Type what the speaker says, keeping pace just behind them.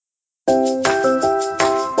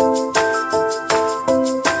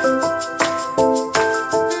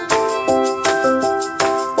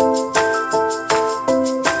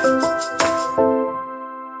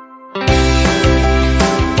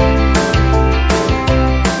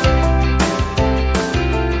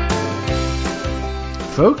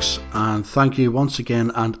folks, and thank you once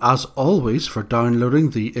again and as always for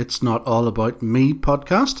downloading the It's Not All About Me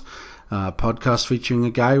podcast, a podcast featuring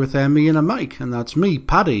a guy with me and a mic, and that's me,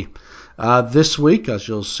 Paddy. This week, as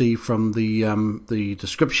you'll see from the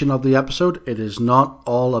description of the episode, it is not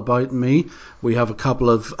all about me. We have a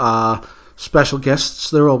couple of special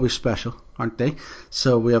guests. They're always special, aren't they?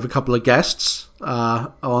 So we have a couple of guests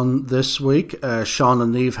on this week, Sean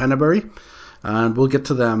and Niamh Henneberry. And we'll get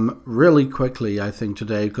to them really quickly, I think,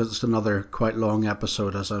 today, because it's another quite long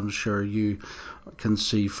episode, as I'm sure you can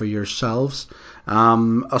see for yourselves.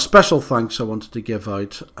 A special thanks I wanted to give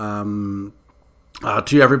out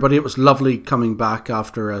to everybody. It was lovely coming back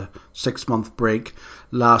after a 6-month break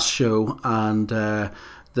last show, and the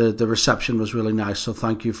reception was really nice. So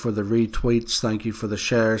thank you for the retweets, thank you for the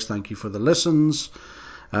shares, thank you for the listens.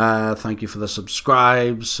 Thank you for the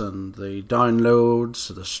subscribes and the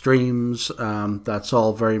downloads, the streams. That's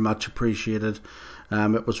all very much appreciated.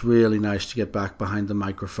 It was really nice to get back behind the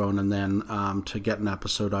microphone and then to get an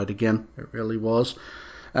episode out again. It really was.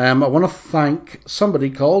 I want to thank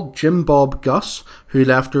somebody called Jim Bob Gus, who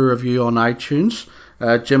left a review on iTunes.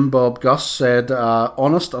 Jim Bob Gus said,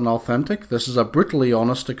 honest and authentic. This is a brutally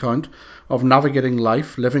honest account of navigating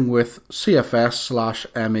life, living with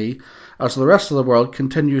CFS/ME. As the rest of the world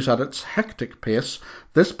continues at its hectic pace,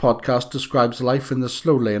 this podcast describes life in the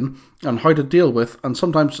slow lane and how to deal with, and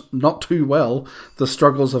sometimes not too well, the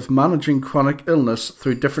struggles of managing chronic illness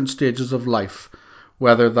through different stages of life,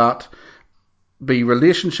 whether that be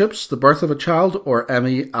relationships, the birth of a child, or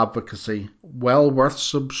ME advocacy. Well worth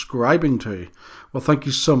subscribing to. Well, thank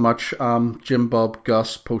you so much. Jim Bob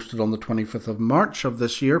Gus posted on the 25th of March of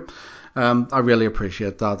this year. I really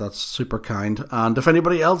appreciate that. That's super kind. And if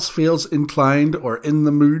anybody else feels inclined or in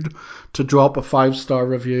the mood to drop a 5-star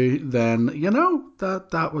review, then,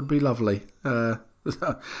 that would be lovely.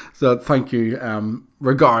 So thank you,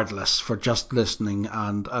 regardless, for just listening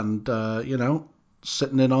and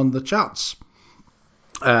sitting in on the chats.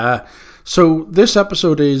 So this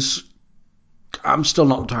episode is, I'm still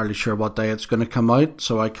not entirely sure what day it's going to come out,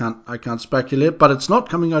 so I can't speculate, but it's not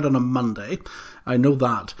coming out on a Monday. I know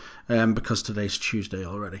that, because today's Tuesday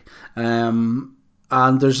already. And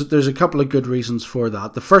there's a couple of good reasons for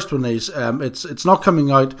that. The first one is it's not coming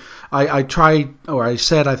out. I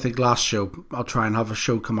said, I think last show, I'll try and have a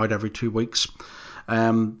show come out every 2 weeks.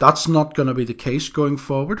 That's not going to be the case going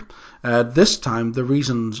forward. This time, the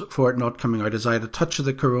reasons for it not coming out is I had a touch of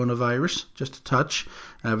the coronavirus, just a touch.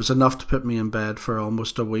 It was enough to put me in bed for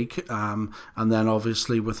almost a week. And then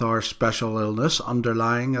obviously with our special illness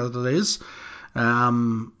underlying as it is,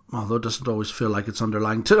 although it doesn't always feel like it's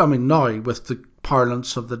underlying. Now with the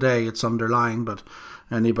parlance of the day, it's underlying, but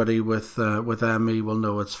anybody with ME will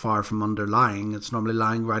know it's far from underlying. It's normally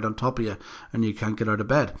lying right on top of you, and you can't get out of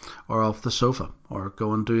bed or off the sofa or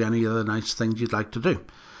go and do any of the nice things you'd like to do.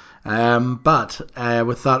 But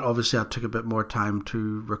with that, obviously, I took a bit more time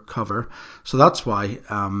to recover, so that's why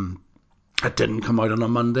it didn't come out on a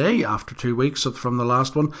Monday after 2 weeks from the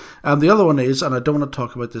last one. And the other one is, and I don't want to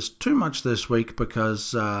talk about this too much this week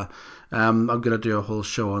because I'm going to do a whole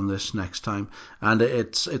show on this next time. And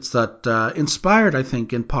it's that inspired, I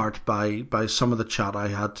think, in part by some of the chat I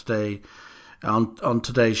had today on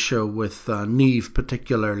today's show with Niamh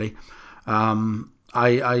particularly.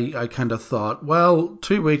 I kind of thought, well,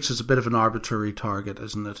 2 weeks is a bit of an arbitrary target,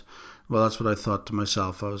 isn't it? Well, that's what I thought to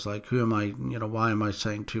myself. I was like, who am I, why am I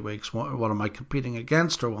saying 2 weeks? What am I competing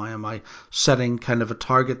against? Or why am I setting kind of a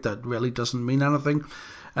target that really doesn't mean anything?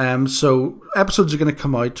 So episodes are going to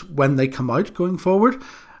come out when they come out going forward.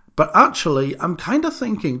 But actually, I'm kind of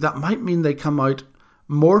thinking that might mean they come out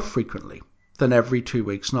more frequently than every 2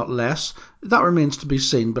 weeks, not less. That remains to be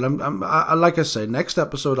seen. But I like I say, next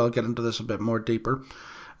episode I'll get into this a bit more deeper.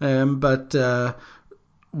 But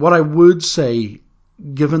what I would say,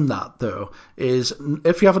 given that though, is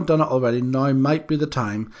if you haven't done it already, now might be the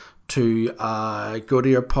time to go to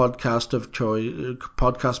your podcast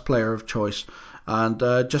player of choice and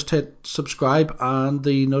just hit subscribe and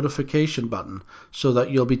the notification button so that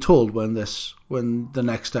you'll be told when the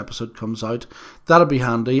next episode comes out. That'll be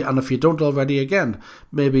handy. And if you don't already, again,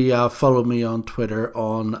 maybe follow me on Twitter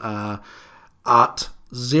on at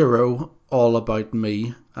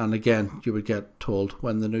 @0allaboutme, and again you would get told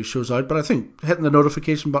when the new show's out. But I think hitting the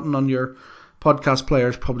notification button on your podcast player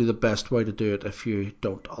is probably the best way to do it if you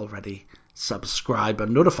don't already subscribe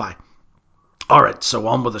and notify. Alright, so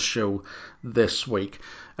on with the show this week.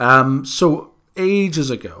 So ages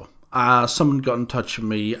ago, someone got in touch with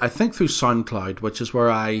me, I think through SoundCloud, which is where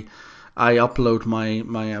I I upload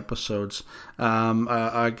my episodes.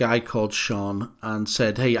 A guy called Sean and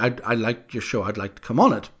said, "Hey, I like your show. I'd like to come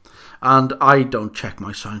on it." And I don't check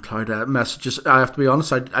my SoundCloud messages. I have to be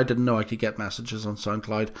honest, I didn't know I could get messages on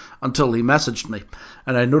SoundCloud until he messaged me.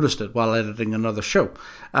 And I noticed it while editing another show.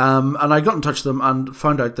 And I got in touch with him and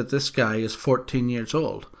found out that this guy is 14 years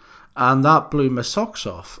old. And that blew my socks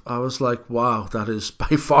off. I was like, wow, that is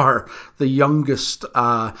by far the youngest.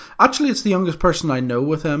 Actually, it's the youngest person I know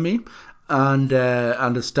with ME. And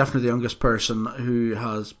it's definitely the youngest person who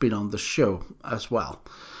has been on the show as well.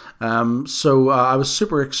 So I was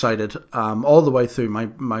super excited all the way through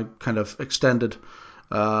my kind of extended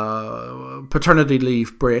paternity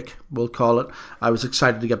leave break, we'll call it. I was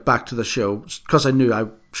excited to get back to the show because I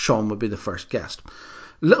knew Sean would be the first guest.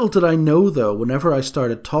 Little did I know, though, whenever I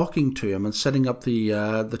started talking to him and setting up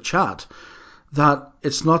the chat, that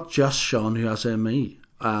it's not just Sean who has ME.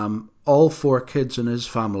 All four kids in his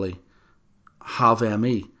family have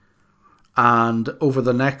ME, and over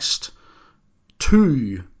the next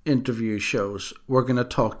two interview shows, we're going to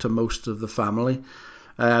talk to most of the family.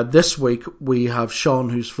 This week we have Sean,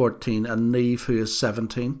 who's 14, and Niamh, who is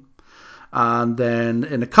 17. And then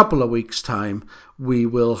in a couple of weeks' time, we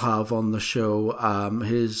will have on the show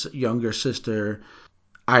his younger sister,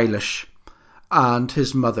 Eilish, and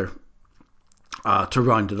his mother to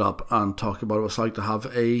round it up and talk about what it's like to have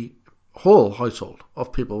a whole household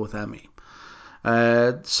of people with ME.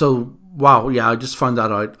 So wow, yeah, I just found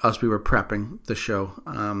that out as we were prepping the show,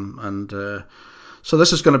 and so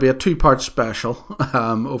this is going to be a two-part special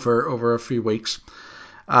over a few weeks.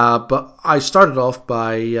 But I started off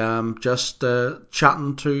by just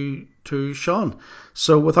chatting to Sean.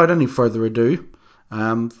 So without any further ado,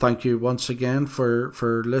 thank you once again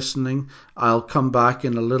for listening. I'll come back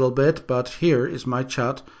in a little bit, but here is my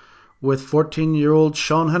chat with 14-year-old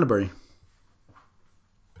Sean Henneberry.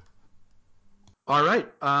 All right,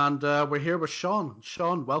 and we're here with Sean.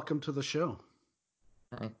 Sean, welcome to the show.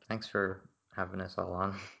 Thanks for having us all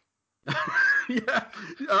on. Yeah,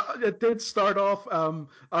 it did start off.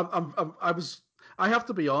 I was. I have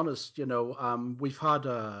to be honest. We've had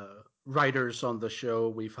writers on the show.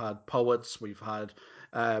 We've had poets. We've had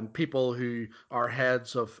people who are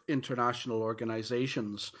heads of international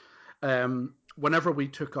organizations. Whenever we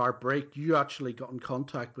took our break, you actually got in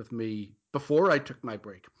contact with me before I took my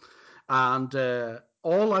break. And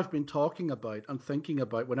all I've been talking about and thinking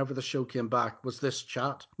about whenever the show came back was this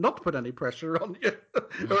chat. Not to put any pressure on you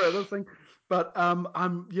or anything, but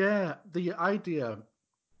I'm yeah. The idea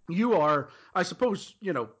you are, I suppose,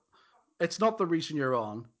 it's not the reason you're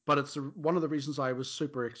on, but it's one of the reasons I was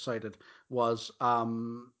super excited was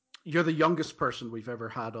you're the youngest person we've ever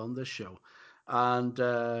had on this show, and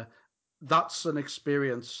that's an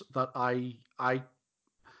experience that I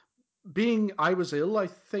being I was ill, I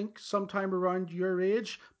think, sometime around your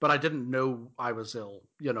age, but I didn't know I was ill,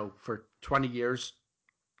 for 20 years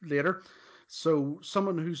later. So,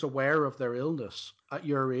 someone who's aware of their illness at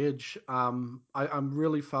your age, I'm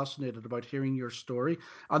really fascinated about hearing your story.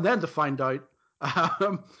 And then to find out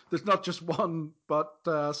there's not just one, but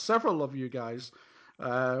several of you guys.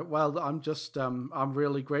 Well, I'm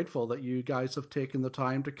really grateful that you guys have taken the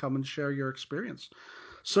time to come and share your experience.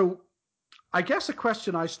 So, I guess a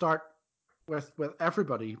question I start with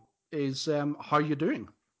everybody is how you doing?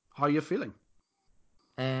 How you feeling?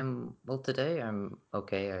 Well, today I'm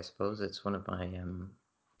okay. I suppose it's one of my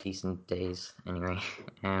decent days anyway.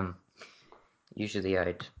 Um, Usually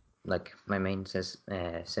I'd like my main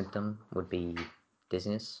symptom would be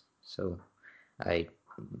dizziness, so I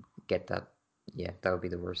get that. Yeah, that would be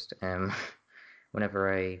the worst.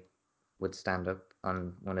 Whenever I would stand up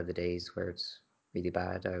on one of the days where it's really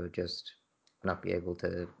bad, I would just not be able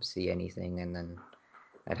to see anything, and then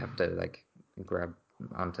I'd have to like grab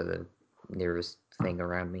onto the nearest thing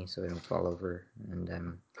around me so I don't fall over, and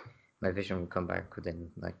my vision would come back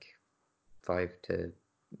within like 5 to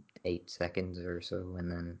 8 seconds or so,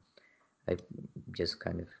 and then I'd just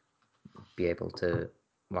kind of be able to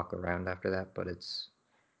walk around after that. But it's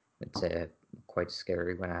quite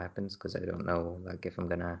scary when it happens because I don't know like if I'm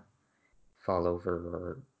gonna fall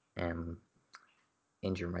over or um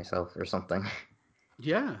injure myself or something.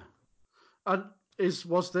 Yeah. And is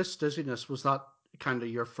was this dizziness? Was that kind of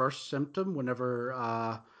your first symptom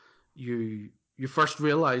whenever you you first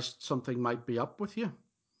realized something might be up with you?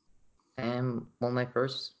 Well, my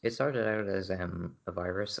first it started out as a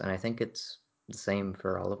virus, and I think it's the same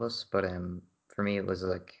for all of us. But for me, it was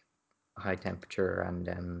like high temperature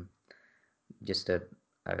and just a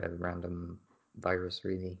random virus,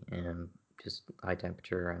 really. Just high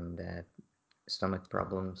temperature and stomach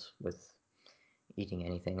problems with eating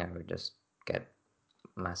anything. I would just get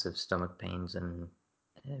massive stomach pains, and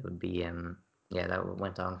it would be yeah, that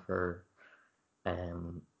went on for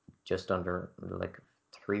um just under like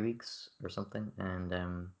 3 weeks or something, and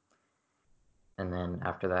then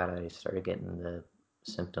after that I started getting the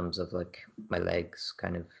symptoms of like my legs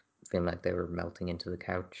kind of feeling like they were melting into the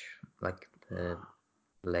couch, like the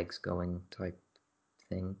legs going type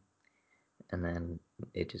thing, and then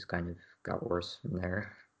it just kind of got worse from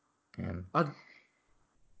there. Um, And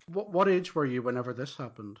what age were you whenever this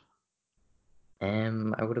happened?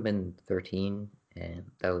 I would have been 13.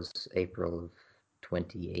 That was April of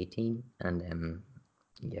 2018, and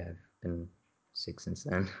yeah, I've been sick since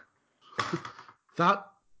then. That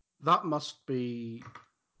that must be.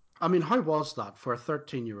 I mean, how was that for a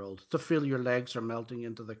 13-year-old to feel your legs are melting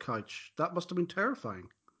into the couch? That must have been terrifying.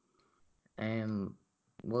 Um,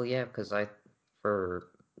 well, yeah, because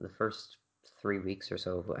for the first 3 weeks or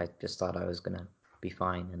so, I just thought I was gonna be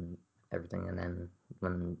fine and everything, and then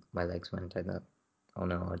when my legs went, I thought, oh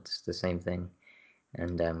no, it's the same thing,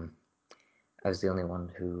 and I was the only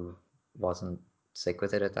one who wasn't sick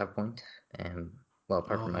with it at that point. Well,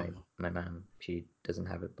 apart from Oh, my mom, she doesn't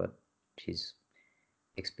have it, but she's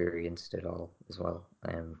experienced it all as well.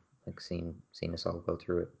 Like seen us all go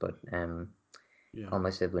through it. But yeah. all my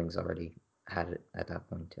siblings already had it at that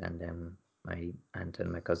point, and my aunt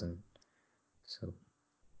and my cousin. So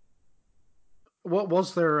What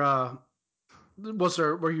was there? Was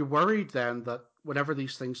there? Were you worried then that whenever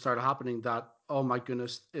these things started happening, that oh my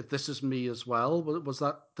goodness, if this is me as well, was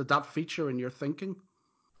that did that feature in your thinking?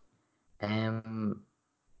 um,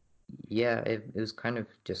 yeah, it was kind of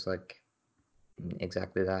just like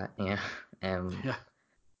exactly that. Yeah. Um, Yeah,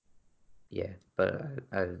 yeah, but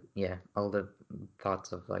yeah, all the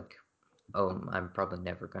thoughts of like, oh, I'm probably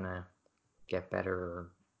never gonna get better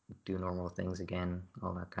or do normal things again.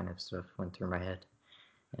 All that kind of stuff went through my head.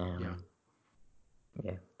 yeah. Um,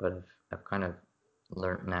 yeah, but I've kind of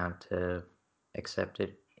learned now to accept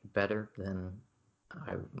it better than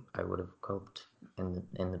I I would have coped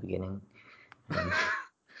in the beginning. Um,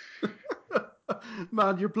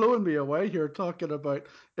 Man, you're blowing me away here talking about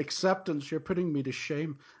acceptance. You're putting me to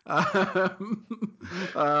shame. I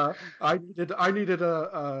needed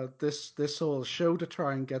this whole show to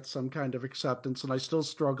try and get some kind of acceptance, and I still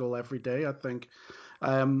struggle every day. I think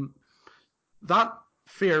um, that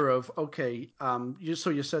fear of okay, you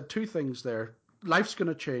said two things there. Life's going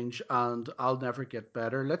to change, and I'll never get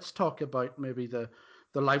better. Let's talk about maybe the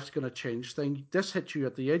life's going to change thing. This hit you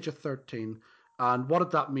at the age of 13, and what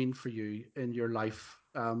did that mean for you in your life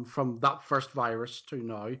from that first virus to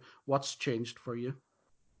now? What's changed for you?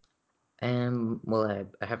 well,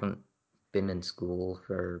 I haven't been in school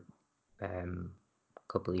for a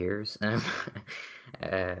couple of years.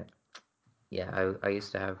 Uh, yeah, I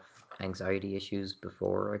used to have anxiety issues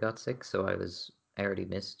before I got sick, so I already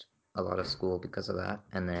missed a lot of school because of that,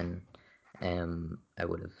 and then I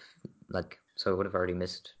would have I would have already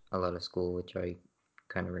missed a lot of school, which I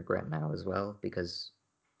kind of regret now as well because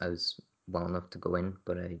I was well enough to go in,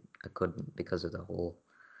 but I couldn't because of the whole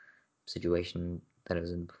situation that I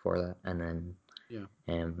was in before that, and then Yeah,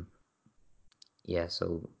 um yeah,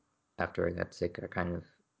 so after I got sick, I kind of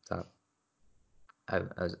thought I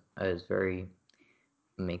was very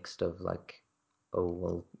mixed of like, oh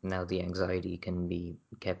well, now the anxiety can be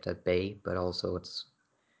kept at bay, but also it's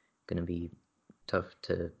gonna be tough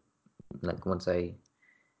to like once I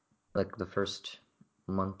like the first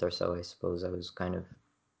month or so, I suppose I was kind of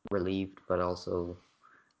relieved, but also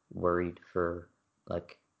worried for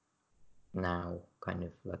like now, kind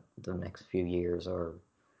of like the next few years, or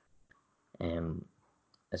um,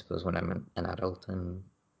 I suppose when I'm an adult and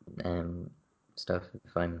um stuff,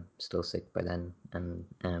 if I'm still sick by then,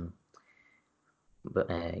 and but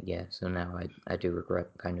yeah, so now I do regret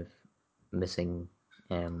kind of missing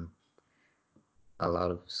um a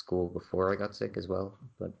lot of school before I got sick as well.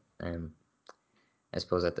 But I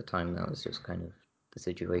suppose at the time that was just kind of the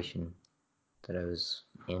situation that I was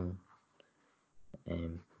in.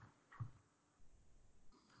 Um,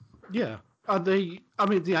 yeah. I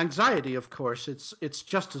mean, the anxiety, of course, it's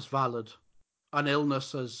just as valid an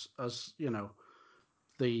illness as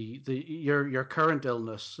the your current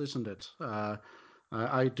illness, isn't it?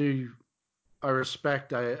 I do I respect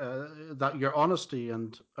that your honesty,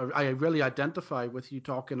 and I really identify with you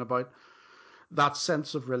talking about that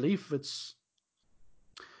sense of relief.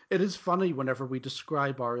 It is funny whenever we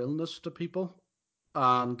describe our illness to people,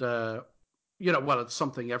 and well, it's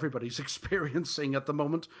something everybody's experiencing at the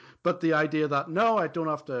moment. But the idea that no, I don't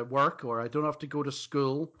have to work or I don't have to go to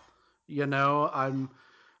school, I'm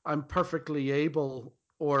perfectly able,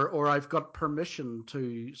 or I've got permission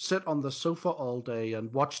to sit on the sofa all day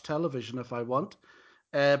and watch television if I want.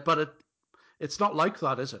 But it's not like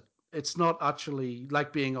that, is it? It's not actually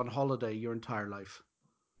like being on holiday your entire life.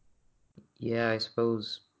 Yeah, I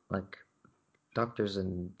suppose like doctors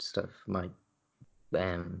and stuff might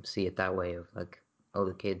see it that way of like, oh,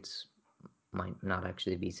 the kids might not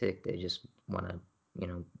actually be sick. They just want to,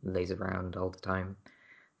 laze around all the time.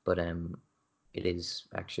 But it is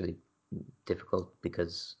actually difficult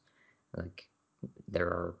because like there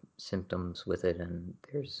are symptoms with it, and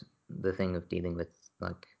there's the thing of dealing with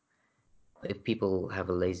like if people have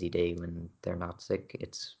a lazy day when they're not sick,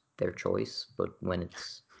 it's their choice. But when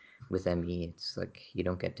it's with ME, it's like you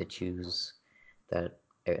don't get to choose that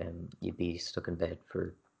you'd be stuck in bed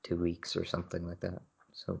for 2 weeks or something like that.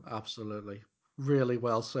 So Absolutely. Really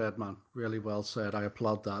well said, man. Really well said. I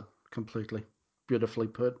applaud that completely. Beautifully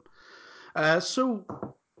put. So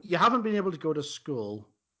you haven't been able to go to school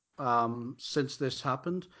since this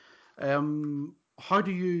happened. How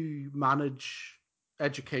do you manage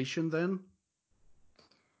education then?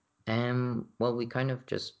 well, we kind of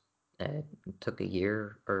just uh, took a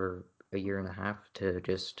year or a year and a half to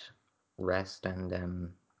just rest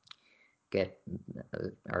and get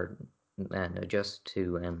our and adjust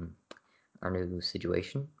to our new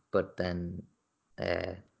situation. But then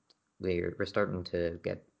uh, we're starting to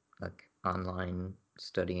get like online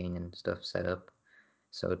studying and stuff set up.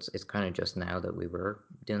 So it's kind of just now that we were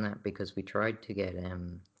doing that because we tried to get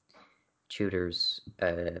tutors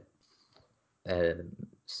uh,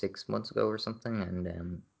 6 months ago or something,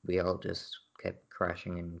 and we all just kept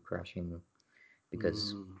crashing and crashing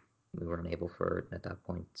because Mm. we weren't able for it at that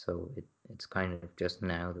point. So it's kind of just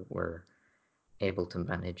now that we're able to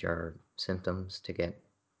manage our symptoms to get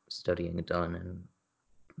studying done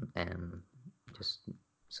and just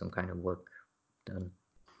some kind of work done.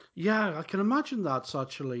 Yeah, I can imagine that's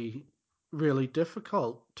actually really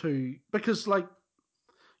difficult to because like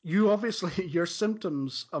you obviously your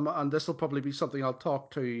symptoms and this will probably be something I'll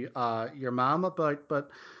talk to your mom about, but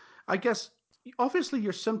I guess obviously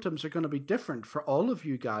your symptoms are going to be different for all of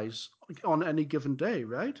you guys on any given day,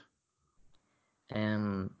 right?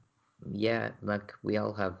 Um, yeah, like we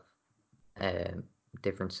all have uh,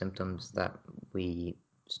 different symptoms that we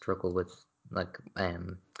struggle with. Like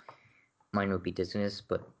mine would be dizziness,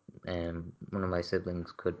 but one of my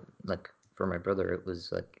siblings could like for my brother it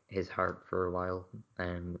was like his heart for a while,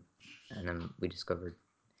 and then we discovered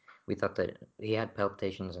we thought that he had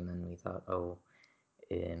palpitations, and then we thought, oh,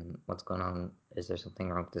 what's going on? Is there something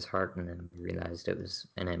wrong with his heart? And then we realized it was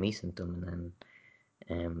an ME symptom, and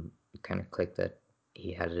then it kind of clicked that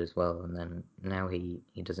he had it as well. And then now he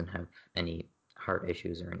doesn't have any heart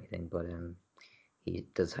issues or anything, but he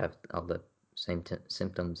does have all the same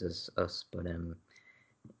symptoms as us. But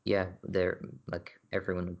yeah, they're like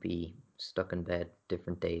everyone would be stuck in bed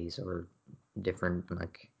different days or different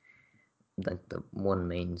like the one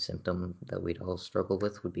main symptom that we'd all struggle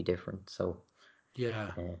with would be different. So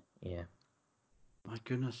Yeah, yeah. my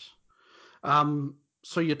goodness.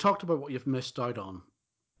 So you talked about what you've missed out on,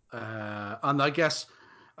 and I guess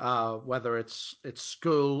whether it's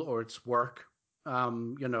school or it's work,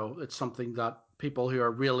 it's something that people who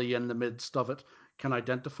are really in the midst of it can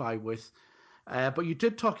identify with. But you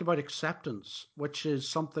did talk about acceptance, which is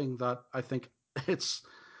something that I think it's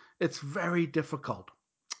it's very difficult.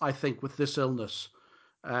 I think with this illness,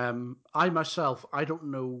 I myself I don't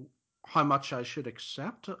know how much I should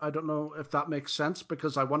accept. I don't know if that makes sense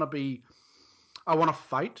because I want to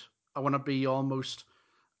fight. I want to be almost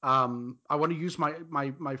I want to use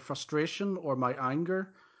my frustration or my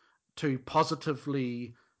anger to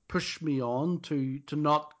positively push me on to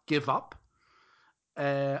not give up.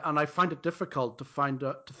 And I find it difficult to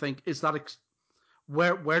to think is that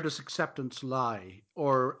where does acceptance lie,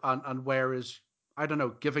 or and where is I don't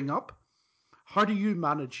know giving up. How do you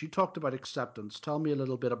manage? You talked about acceptance. Tell me a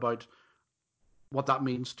little bit about what that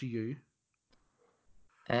means to you.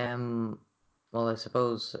 Um, well, I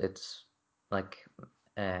suppose it's like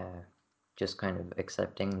uh, just kind of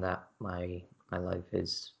accepting that my life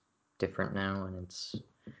is different now, and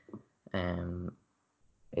um,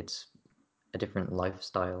 it's a different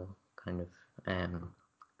lifestyle, kind of, and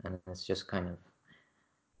it's just kind of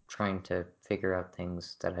trying to figure out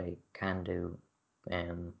things that I can do,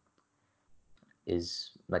 um,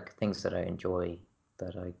 is like things that I enjoy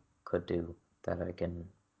that I could do that I can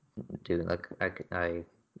do. Like I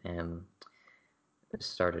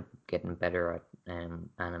started getting better at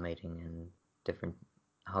animating and different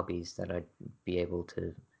hobbies that I'd be able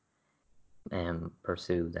to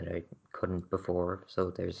pursue that I couldn't before.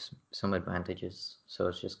 So there's some advantages. So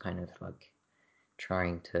it's just kind of like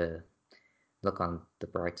trying to look on the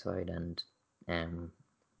bright side and um,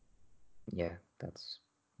 yeah, that's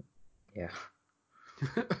yeah.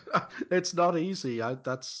 It's not easy.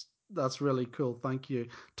 That's really cool. Thank you.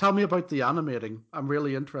 Tell me about the animating. I'm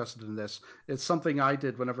really interested in this. It's something I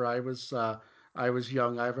did whenever I was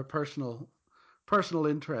young. I have a personal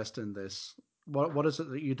interest in this. What is it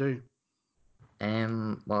that you do?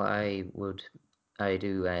 Well, I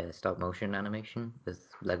do stop motion animation with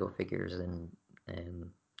Lego figures and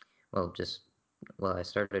um, well, just I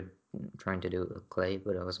started trying to do it with clay,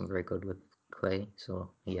 but I wasn't very good with clay, so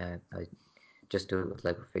yeah, I just do it with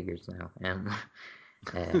Lego figures now.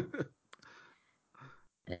 Uh,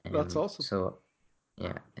 That's awesome. so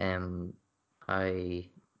yeah, I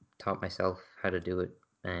taught myself how to do it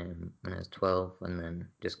when I was 12, and then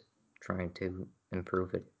just trying to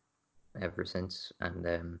improve it ever since.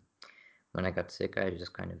 And when I got sick, I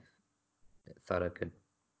just kind of thought I could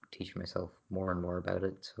teach myself more and more about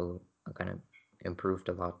it. So I kind of improved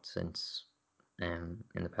a lot since in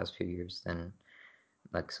the past few years than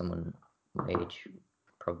like someone my age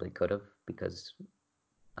probably could have, because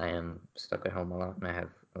I am stuck at home a lot and I have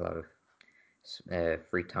a lot of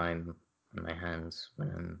free time on my hands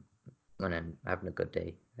when I'm having a good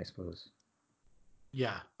day, I suppose.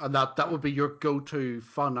 Yeah, and that would be your go-to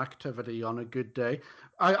fun activity on a good day.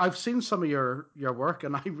 I've seen some of your work,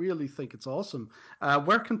 and I really think it's awesome.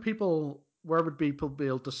 Where would people be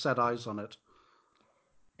able to set eyes on it?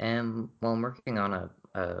 Well, I'm working on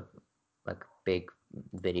a like big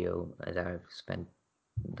video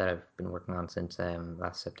that I've been working on since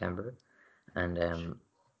last September, and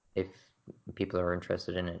if people are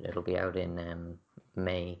interested in it, it'll be out in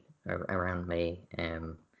May, around May,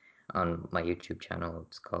 on my YouTube channel.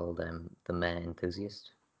 It's called The Meh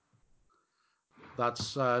Enthusiast.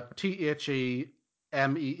 That's THEMEH,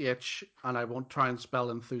 and I won't try and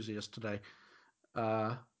spell enthusiast today.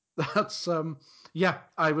 Uh, that's yeah.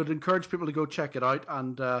 I would encourage people to go check it out,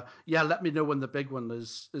 and yeah, let me know when the big one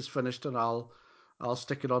is finished, and I'll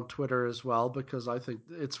stick it on Twitter as well because I think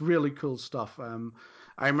it's really cool stuff.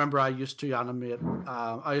 I remember I used to animate.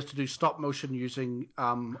 I used to do stop motion using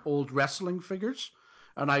old wrestling figures,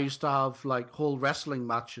 and I used to have like whole wrestling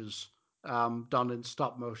matches done in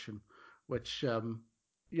stop motion, which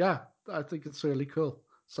yeah, I think it's really cool.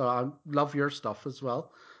 So I love your stuff as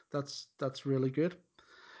well. That's really good.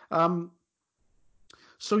 Um,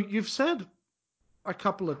 so you've said a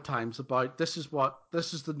couple of times about this is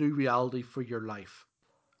the new reality for your life,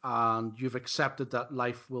 and you've accepted that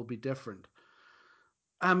life will be different.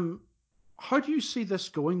 Um, how do you see this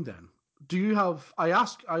going then? Do you have? I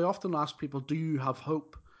often ask people, do you have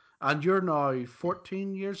hope? And you're now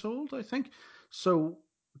 14 years old, I think. So,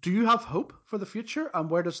 do you have hope for the future, and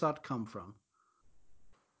where does that come from?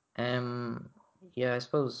 Um, yeah, I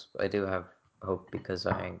suppose I do have hope because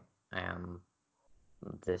I am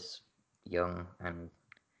this young, and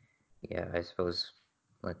yeah, I suppose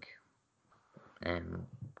like um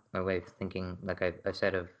my way of thinking, like I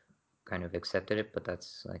said, I've kind of accepted it, but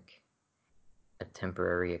that's like a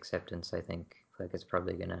temporary acceptance. I think like it's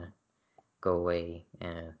probably gonna go away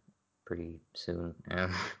pretty soon.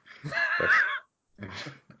 But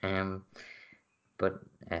um, but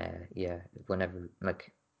yeah, whenever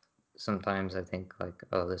like sometimes I think like,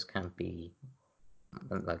 oh, this can't be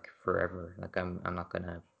like forever. Like I'm not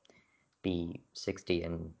gonna be 60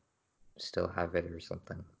 and still have it or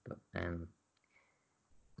something. But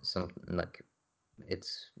some like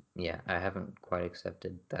it's yeah, I haven't quite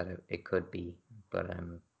accepted that it could be, but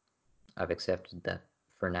I've accepted that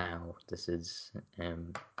for now. This is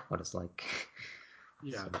what it's like.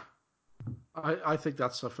 Yeah, So I think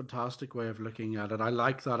that's a fantastic way of looking at it. I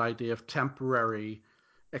like that idea of temporary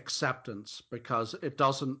acceptance because it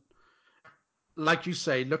doesn't, like you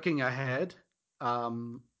say, looking ahead,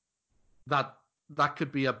 um, that that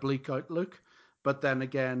could be a bleak outlook. But then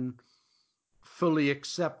again, fully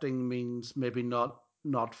accepting means maybe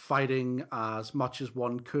not fighting as much as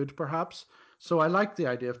one could, perhaps. So I like the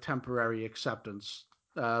idea of temporary acceptance,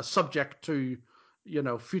 subject to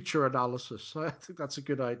future analysis. I think that's a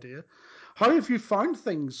good idea. How have you found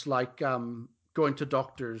things like going to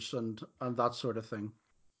doctors and that sort of thing?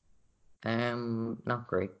 not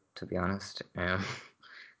great to be honest.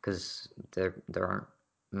 Because there aren't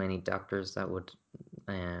many doctors that would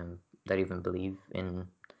that even believe in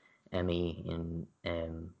ME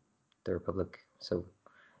in the Republic. So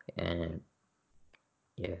uh,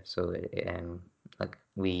 yeah, so like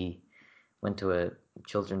we went to a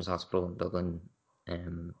children's hospital in Dublin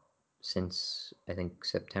since I think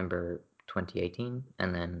September 2018,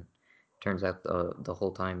 and then turns out the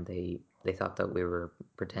whole time they thought that we were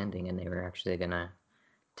pretending, and they were actually gonna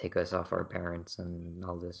take us off our parents and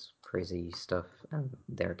all this crazy stuff, and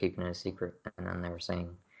they were keeping it a secret. And then they were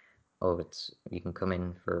saying, "Oh, it's you can come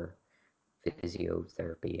in for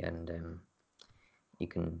physiotherapy, and you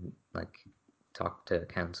can like talk to a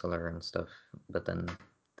counselor and stuff. But then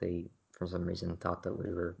they, for some reason, thought that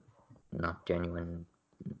we were not genuine,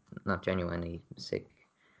 not genuinely sick.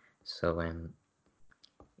 So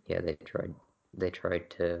yeah, they tried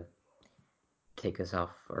to take us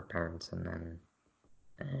off our parents, and then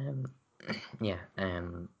um, yeah,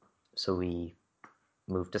 so we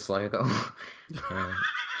moved to Sligo. um,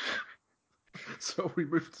 So we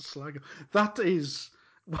moved to Sligo. That is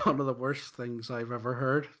one of the worst things I've ever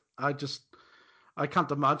heard. I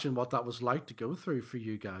can't imagine what that was like to go through for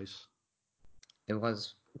you guys. it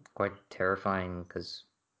was quite terrifying because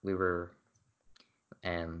we were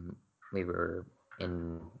um we were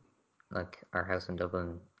in like our house in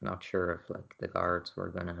Dublin, not sure if like the guards were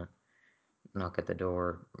gonna knock at the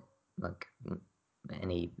door, like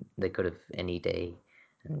any they could have any day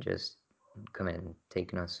and just come in,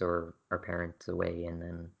 taken us or our parents away, and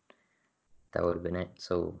then that would have been it.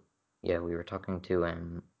 So yeah, we were talking to a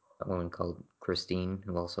woman called Christine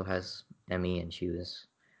who also has ME, and she was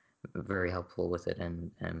very helpful with it,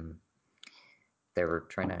 and they were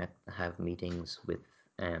trying to have meetings with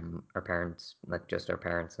our parents, like just our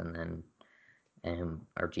parents, and then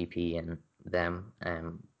our GP and them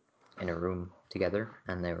in a room together,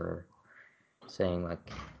 and they were saying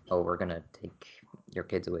like, "Oh, we're gonna take your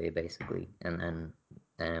kids away," basically, and then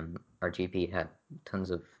our GP had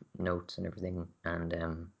tons of notes and everything, and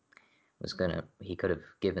was gonna he could have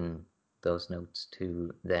given those notes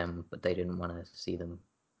to them, but they didn't want to see them.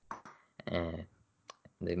 Uh,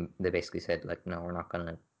 they basically said like, "No, we're not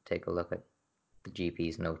gonna take a look at the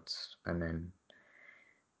GP's notes," and then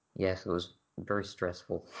yes, it was very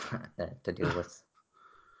stressful to deal with.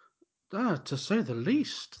 To say the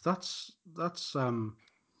least, that's I'm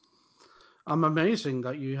amazing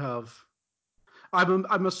that you have.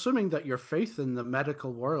 I'm assuming that your faith in the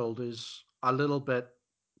medical world is a little bit,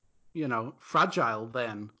 fragile.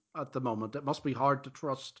 Then at the moment, it must be hard to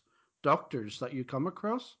trust doctors that you come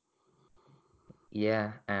across.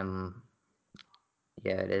 Yeah,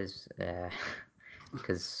 yeah, it is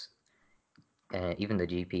because even the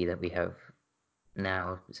GP that we have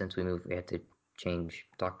now, since we moved, we had to change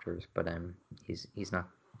doctors, but he's not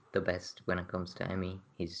the best when it comes to ME.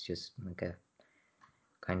 He's just like a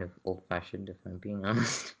kind of old fashioned, if I'm being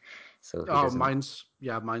honest. So he Oh, doesn't. mine's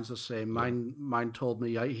the same. Yeah, Mine told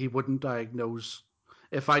me he wouldn't diagnose.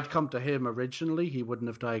 If I'd come to him originally, he wouldn't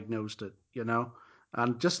have diagnosed it.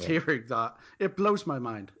 And just yeah. hearing that, it blows my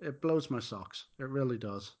mind. It blows my socks. It really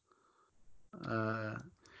does. Uh,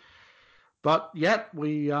 but yet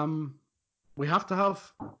we have to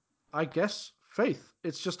have, I guess, faith.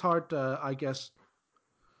 It's just hard to, I guess,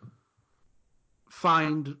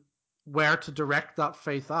 find where to direct that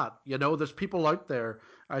faith at. There's people out there,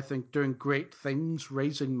 I think, doing great things,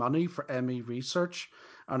 raising money for ME research,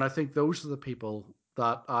 and I think those are the people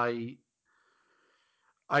that I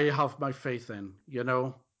have my faith in.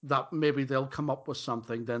 That maybe they'll come up with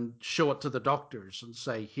something, then show it to the doctors and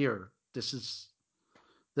say, "Here, this is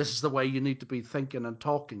the way you need to be thinking and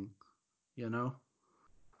talking." You know.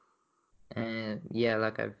 Yeah,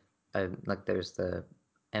 like I like there's the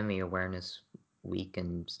ME awareness week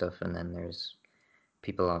and stuff, and then there's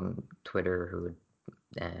people on Twitter who would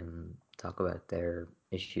talk about their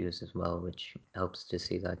issues as well, which helps to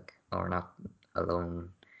see like, oh, we're not alone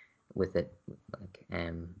with it. Like,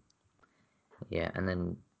 yeah, and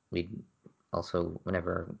then we also,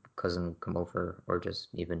 whenever our cousin come over, or just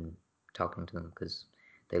even talking to them because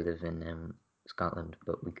they live in Scotland,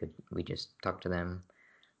 but we just talk to them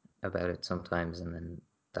about it sometimes, and then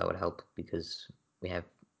that would help because we have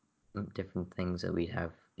different things that we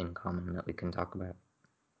have in common that we can talk about.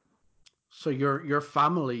 So your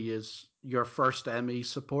family is your first ME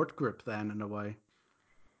support group, then, in a way.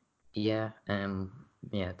 Yeah,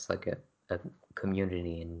 yeah, it's like a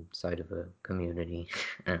community inside of a community.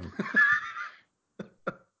 um,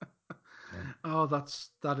 yeah, Oh,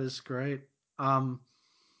 that is great. Um,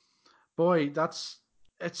 Boy,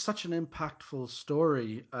 it's such an impactful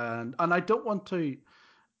story, and I don't want to.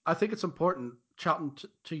 I think it's important chatting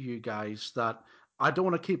to you guys that I don't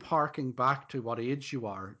want to keep harking back to what age you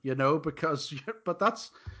are, because but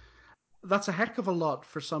that's a heck of a lot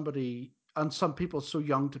for somebody and some people so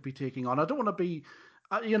young to be taking on. I don't want to be,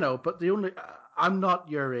 but I'm not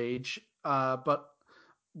your age, but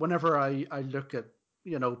whenever I look at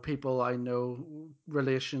people I know,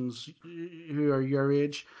 relations who are your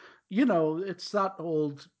age, it's that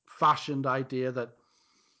old fashioned idea that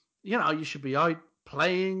you should be out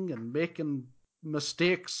playing and making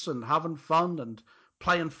mistakes and having fun and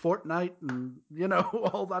playing Fortnite and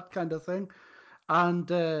all that kind of thing. And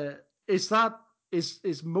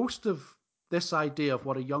is most of this idea of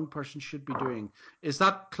what a young person should be doing, is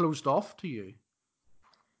that closed off to you?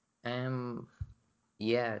 Um,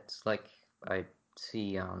 yeah, it's like I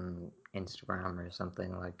see on Instagram or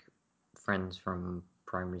something like friends from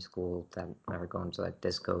primary school that are going to like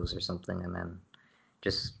discos or something, and then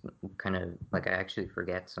just kind of like I actually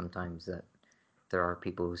forget sometimes that there are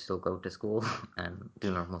people who still go to school and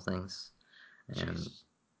do normal things. Um, Jesus.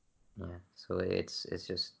 yeah, so it's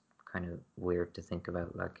just kind of weird to think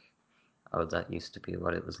about like, oh, that used to be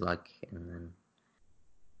what it was like, and then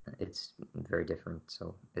it's very different.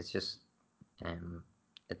 So it's just um,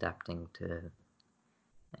 adapting to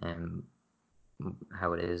um,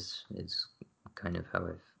 how it is kind of how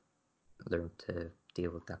I've learned to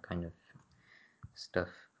deal with that kind of stuff.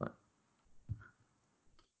 But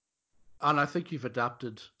And I think you've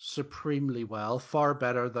adapted supremely well, far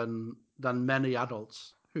better than many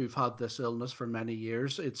adults who've had this illness for many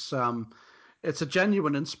years. It's a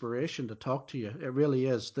genuine inspiration to talk to you. It really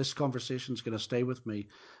is. This conversation's going to stay with me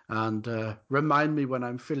and remind me when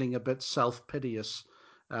I'm feeling a bit self-piteous.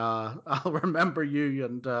 I'll remember you,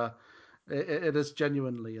 and it is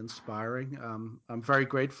genuinely inspiring. I'm very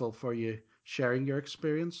grateful for you sharing your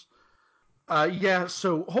experience. Yeah,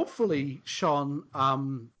 so hopefully, Sean,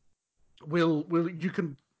 will you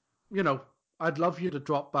can you know I'd love you to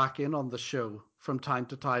drop back in on the show from time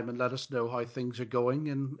to time and let us know how things are going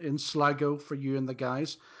in Sligo for you and the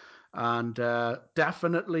guys. And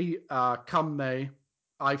definitely, come May,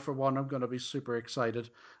 I for one am going to be super excited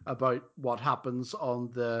about what happens on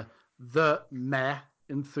the Meh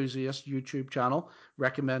Enthusiast YouTube channel.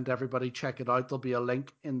 Recommend everybody check it out. There'll be a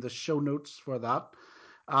link in the show notes for that.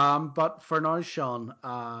 But for now, Sean,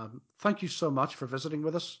 thank you so much for visiting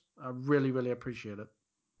with us. I really, really appreciate it.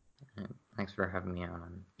 thanks for having me on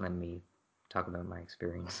and letting me talk about my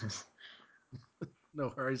experiences.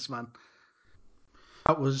 No worries, man.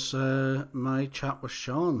 That was my chat with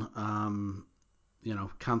Sean.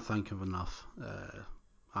 Can't thank him enough.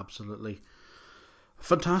 Absolutely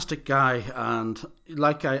fantastic guy, and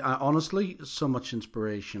like I honestly, so much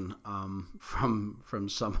inspiration from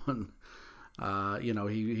someone.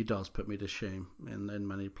 He does put me to shame in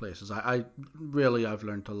many places. I really I've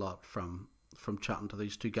learned a lot from chatting to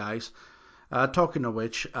these two guys. Talking of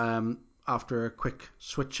which, after a quick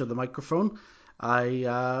switch of the microphone,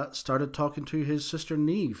 I started talking to his sister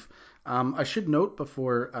Niamh. I should note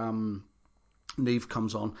before Niamh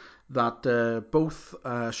comes on that both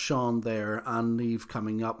Sean there and Niamh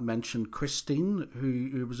coming up mentioned Christine,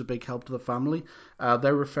 who was a big help to the family.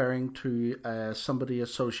 They're referring to somebody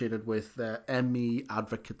associated with ME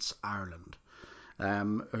Advocates Ireland,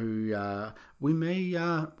 who we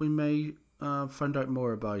may find out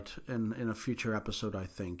more about in a future episode, I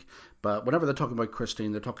think. But whenever they're talking about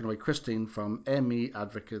Christine, they're talking about Christine from ME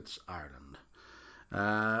Advocates Ireland.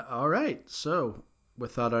 All right, so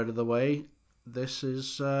with that out of the way, this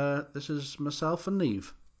is myself and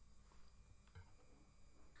Niamh.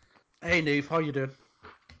 Hey Niamh, how you doing?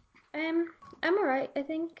 Um, I'm alright. I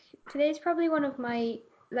think today's probably one of my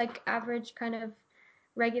like average kind of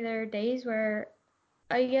regular days where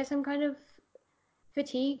I guess I'm kind of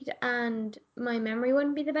fatigued and my memory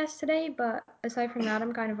wouldn't be the best today, but aside from that,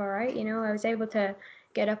 I'm kind of alright. I was able to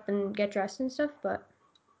get up and get dressed and stuff, but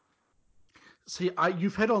See,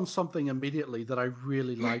 you've hit on something immediately that I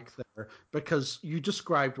really like there because you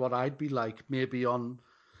described what I'd be like maybe on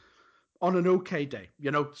an okay day,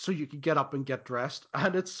 so you can get up and get dressed.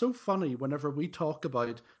 And it's so funny whenever we talk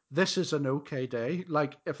about this is an okay day.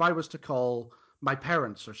 Like if I was to call my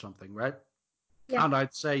parents or something, right? yeah, And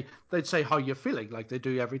they'd say, how you feeling? Like they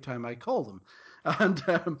do every time I call them. And,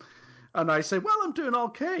 and I say, well, I'm doing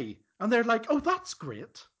okay. And they're like, oh, that's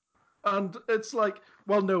great. And it's like,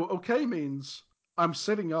 well, no, okay means I'm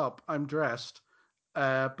sitting up, I'm dressed,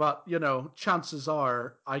 but chances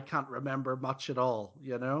are I can't remember much at all.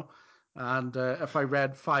 And if I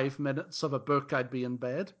read 5 minutes of a book, I'd be in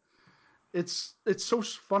bed. It's so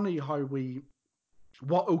funny how we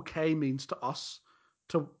what okay means to us,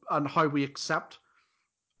 and how we accept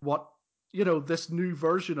what this new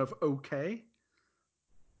version of okay.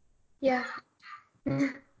 yeah.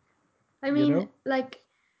 I You mean, know, like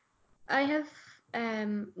I have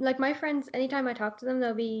like my friends anytime I talk to them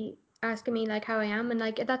they'll be asking me like how I am and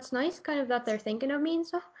like that's nice kind of that they're thinking of me and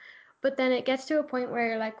stuff. But then it gets to a point where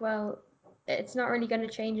you're like, well, it's not really going to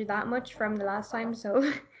change that much from the last time,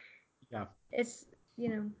 so yeah. it's you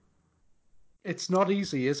know It's not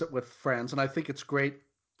easy, is it, with friends? And I think it's great.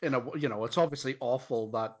 It's obviously awful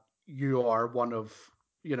that you are one of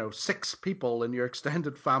six people in your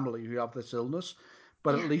extended family who have this illness,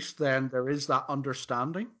 but at yeah, least then there is that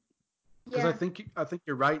understanding. Because I yeah, think I think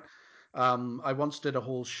you're right. I once did a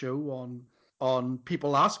whole show on on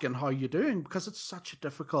people asking how you doing, because it's such a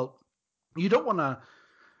difficult. You don't want to.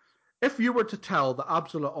 If you were to tell the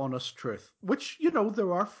absolute honest truth, which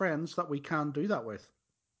there are friends that we can do that with,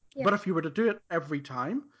 Yeah. but if you were to do it every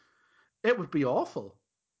time, it would be awful.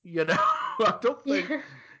 I don't think.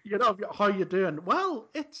 Yeah. How you doing? Well,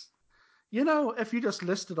 it's if you just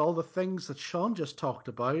listed all the things that Sean just talked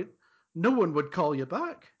about, no one would call you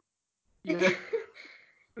back. Yeah.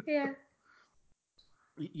 Yeah.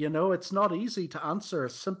 It's not easy to answer a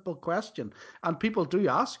simple question, and people do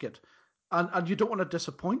ask it, and you don't want to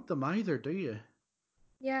disappoint them either, do you?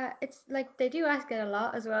 Yeah, it's like they do ask it a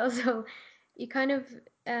lot as well, so you kind of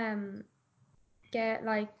get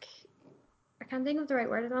like I can't think of the right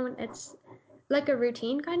word at the moment. It's like a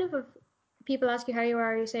routine kind of people ask you how you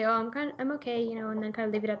are, you say, "Oh, I'm okay," and then kind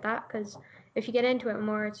of leave it at that because if you get into it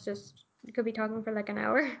more, it's just you could be talking for like an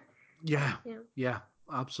hour. Yeah, you know. yeah,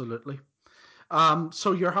 absolutely.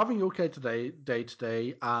 So you're having okay day to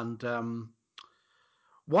day, and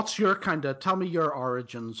what's your tell me your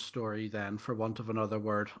origin story then, for want of another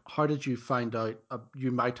word. How did you find out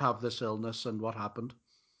you might have this illness, and what happened?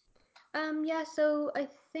 Yeah, so I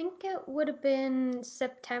think it would have been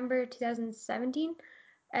September 2017.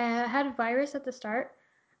 I had a virus at the start,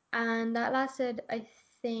 and that lasted, I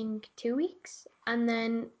think, 2 weeks. And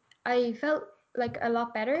then I felt like a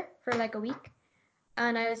lot better for like a week.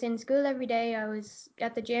 And I was in school every day. I was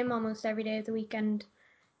at the gym almost every day of the weekend,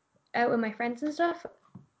 out with my friends and stuff.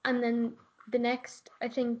 And then the next, I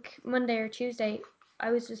think, Monday or Tuesday,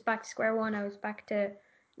 I was just back to square one. I was back to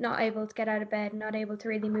not able to get out of bed, not able to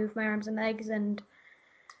really move my arms and legs. And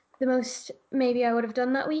the most maybe I would have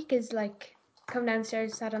done that week is like come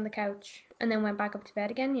downstairs, sat on the couch, and then went back up to bed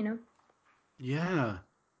again. Yeah,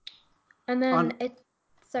 And then and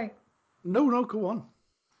sorry, no, go on.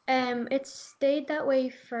 it stayed that way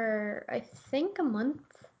for I think a month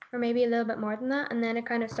or maybe a little bit more than that, and then it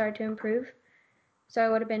kind of started to improve. So I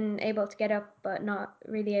would have been able to get up, but not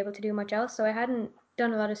really able to do much else. So I hadn't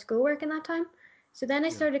done a lot of schoolwork in that time. So then I Yeah,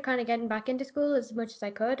 started kind of getting back into school as much as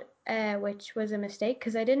I could, which was a mistake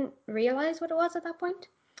because I didn't realize what it was at that point.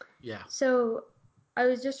 yeah, So I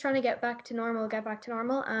was just trying to get back to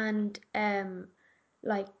normal, and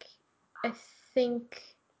like I think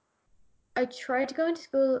I tried to go into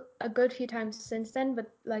school a good few times since then, but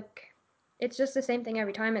like it's just the same thing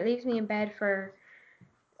every time. It leaves me in bed for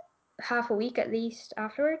half a week at least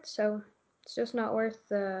afterwards, so it's just not worth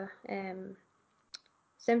the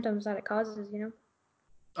symptoms that it causes.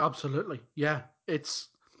 absolutely. Yeah, it's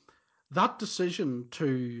that decision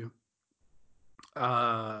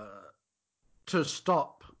uh to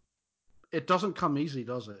stop. It doesn't come easy,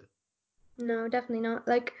 does it? No, definitely not.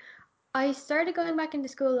 Like I started going back into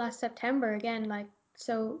school last September again, like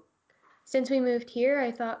so since we moved here,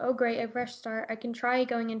 I thought, oh great, a fresh start. I can try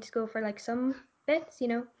going into school for like some bits.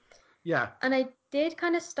 Yeah, And I did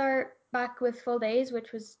kind of start back with full days,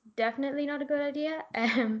 which was definitely not a good idea.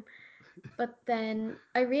 But then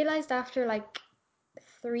I realized after like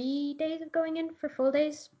 3 days of going in for full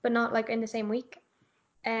days, but not like in the same week,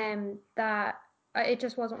 that it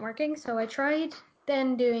just wasn't working. So I tried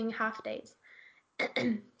then doing half days.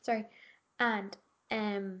 Sorry, and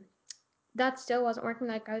um, that still wasn't working.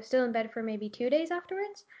 Like I was still in bed for maybe 2 days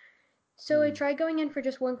afterwards. So I mm, tried going in for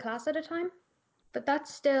just one class at a time, but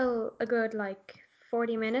that's still a good like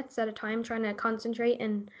 40 minutes at a time trying to concentrate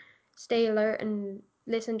and stay alert and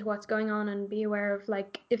listen to what's going on and be aware of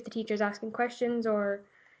like if the teacher's asking questions or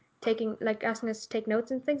taking like asking us to take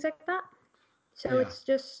notes and things like that. So yeah, it's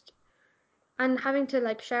just and having to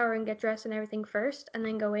like shower and get dressed and everything first and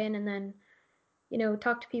then go in and then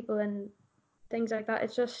talk to people and things like that.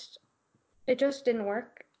 It just didn't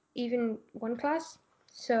work even one class.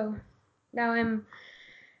 So now I'm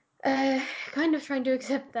kind of trying to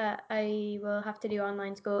accept that I will have to do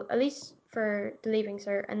online school, at least for the leaving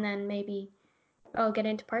cert, and then maybe I'll get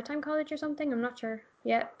into part time college or something. I'm not sure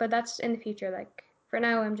yet, but that's in the future. Like, for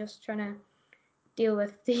now, I'm just trying to deal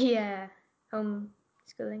with the home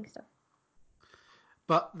schooling stuff.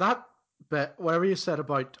 but that bit, whatever you said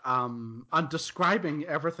about and describing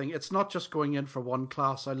everything, it's not just going in for one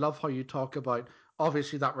class. I love how you talk about.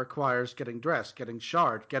 Obviously, that requires getting dressed, getting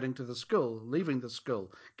showered, getting to the school, leaving the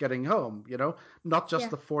school, getting home. Not just Yeah.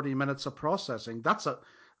 the 40 minutes of processing.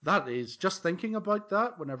 That is just thinking about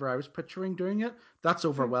that. Whenever I was picturing doing it, that's Mm.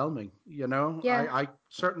 overwhelming. Yeah. I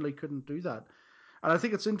certainly couldn't do that. And I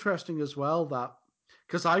think it's interesting as well that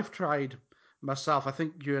because I've tried myself, I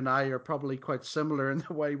think you and I are probably quite similar in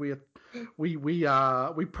the way we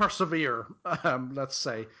persevere. Let's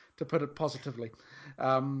say, to put it positively,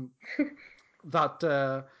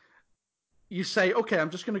 that you say, okay, I'm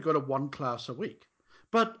just going to go to one class a week.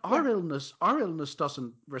 But Yeah. our illness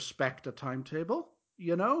doesn't respect a timetable,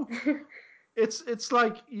 you know? It's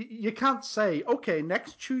like you can't say, okay,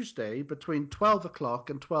 next Tuesday between 12 o'clock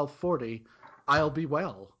and 12:40, I'll be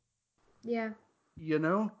well, Yeah. you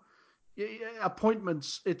know?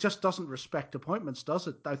 Appointments, it just doesn't respect appointments, does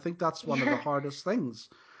it? I think that's one of the Yeah. hardest things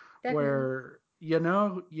Definitely. where,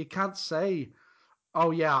 you can't say,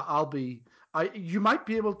 oh yeah, you might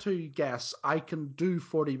be able to guess I can do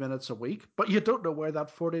 40 minutes a week, but you don't know where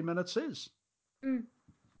that 40 minutes is, Mm.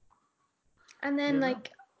 And then you know?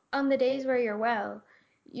 like on the days where you're well,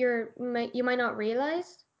 you might not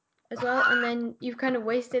realize as well, and then you've kind of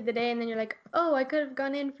wasted the day, and then you're like, oh, I could have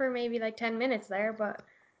gone in for maybe like 10 minutes there, but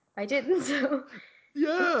I didn't. So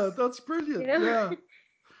Yeah, it's that's you brilliant. know, Yeah,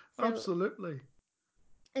 so absolutely.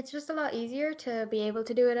 it's just a lot easier to be able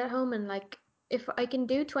to do it at home, and like if I can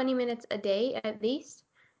do 20 minutes a day at least,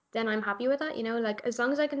 then I'm happy with that, like as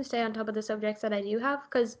long as I can stay on top of the subjects that I do have,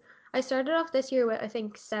 because I started off this year with I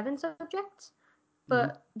think 7 subjects, Hmm.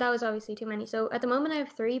 but that was obviously too many. So at the moment I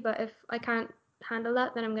have three, but if I can't handle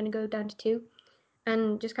that, then I'm going to go down to two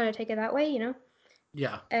and just kind of take it that way.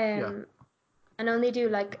 Yeah, yeah, Um, and only do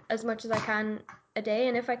like as much as I can a day.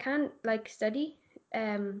 And if I can't like study,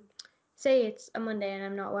 um, say it's a Monday and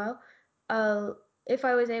I'm not well, if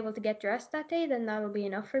I was able to get dressed that day, then that'll be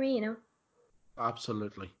enough for me.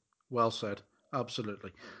 absolutely. Well said.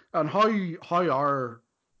 Absolutely. And how are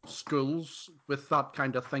schools with that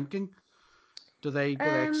kind of thinking? Do they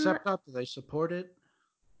Um, accept that? Do they support it?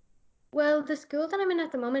 well, the school that I'm in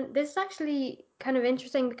at the moment, this is actually kind of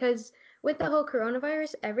interesting because with the whole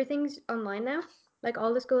coronavirus, everything's online now. Like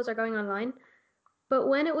all the schools are going online. But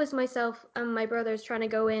when it was myself and my brothers trying to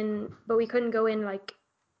go in, but we couldn't go in like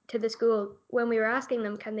to the school, when we were asking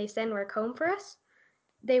them, can they send work home for us?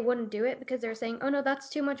 They wouldn't do it because they were saying, oh no, that's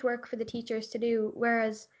too much work for the teachers to do.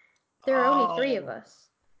 Whereas there are only three of Oh, us.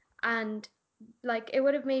 And like it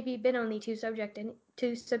would have maybe been only two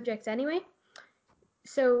subjects anyway.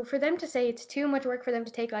 So for them to say it's too much work for them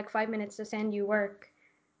to take like 5 minutes to send you work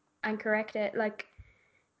and correct it, like,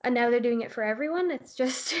 and now they're doing it for everyone, it's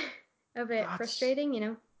just a bit that's frustrating.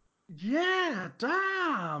 yeah,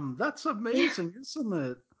 damn. That's Yeah. amazing, isn't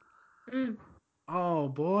it? Mm. Oh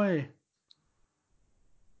boy.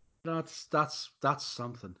 That's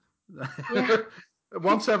something. Yeah.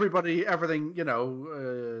 Once everything, everything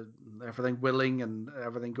willing and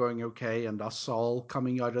everything going okay, and us all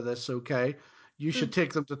coming out of this okay, you should Mm.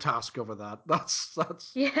 take them to task over that. That's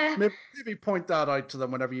Yeah. maybe point that out to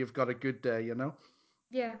them whenever you've got a good day.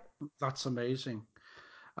 Yeah. That's amazing.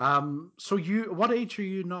 So what age are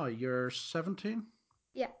you now? You're 17.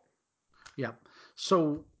 Yeah. Yeah.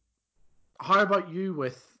 So how about you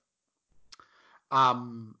with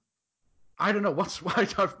um I don't know what's I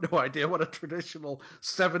have no idea what a traditional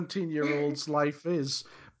 17-year-old's life is,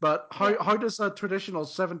 but how Yeah. how does a traditional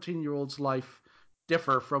 17-year-old's life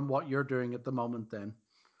differ from what you're doing at the moment then?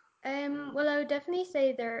 Well, I would definitely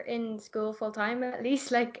say they're in school full time at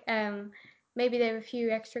least. Like, maybe they have a few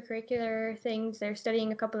extracurricular things. They're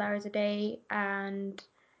studying a couple hours a day, and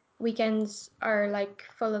weekends are like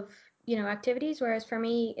full of, activities. Whereas for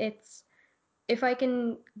me, it's if I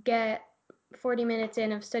can get 40 minutes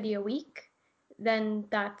in of study a week, then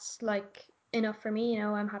that's like enough for me.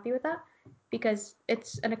 I'm happy with that because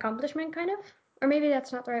it's an accomplishment, kind of. Or maybe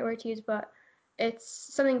that's not the right word to use, but it's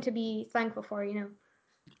something to be thankful for.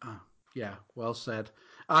 Ah, yeah, well said.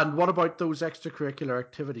 And what about those extracurricular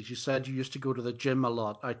activities? You said you used to go to the gym a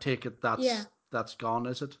lot. I take it Yeah. that's gone,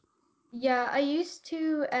 is it? Yeah, I used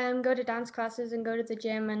to go to dance classes and go to the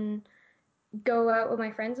gym and go out with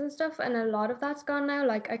my friends and stuff, and a lot of that's gone now.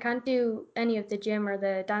 Like I can't do any of the gym or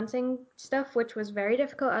the dancing stuff, which was very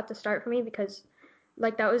difficult at the start for me because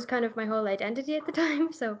like that was kind of my whole identity at the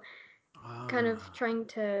time. So kind of Ah, trying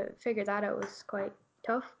to figure that out was quite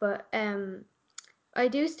tough. But I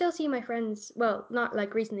do still see my friends, well, not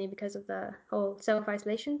like recently because of the whole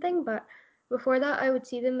self-isolation thing, but before that I would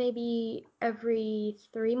see them maybe every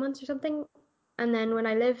 3 months or something. And then when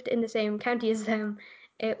I lived in the same county as them,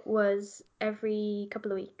 it was every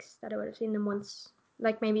couple of weeks that I would have seen them once,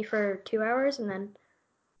 like maybe for 2 hours, and then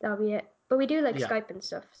that'll be it. But we do like yeah, Skype and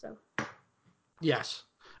stuff, so yes.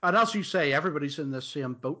 And as you say, everybody's in the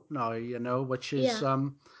same boat now, which is yeah.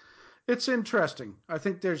 it's interesting. I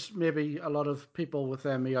think there's maybe a lot of people with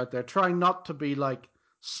ME out there trying not to be like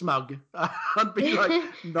smug and be like,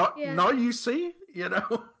 not Yeah. now you see.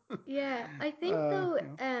 Yeah, I think though,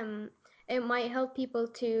 it might help people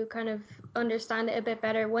to kind of understand it a bit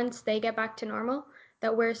better once they get back to normal,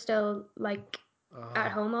 that we're still like at uh,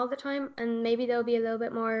 home all the time, and maybe they'll be a little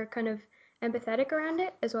bit more kind of empathetic around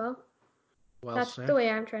it as well. Well That's the said. way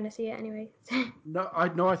I'm trying to see it anyway. No,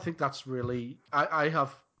 I think that's really. I'd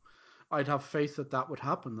have faith that that would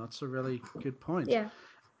happen. That's a really good point. Yeah.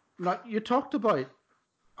 Now you talked about.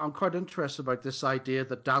 I'm quite interested about this idea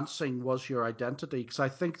that dancing was your identity because I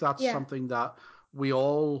think that's Yeah. something that we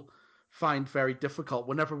all find very difficult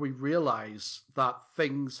whenever we realize that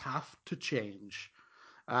things have to change.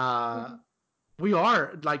 Uh, Hmm. we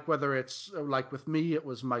are like whether it's like with me, it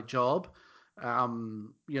was my job,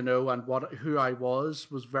 and what who I was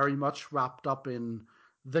very much wrapped up in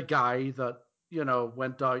the guy that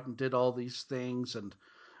went out and did all these things and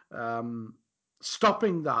um,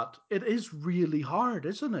 stopping that. It is really hard,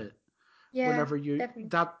 isn't it? Yeah, Whenever you definitely.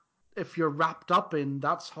 that if you're wrapped up in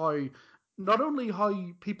that's how not only how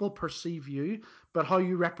people perceive you, but how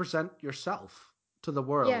you represent yourself to the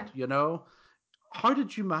world. Yeah. How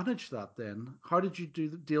did you manage that then? How did you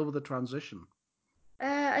deal with the transition?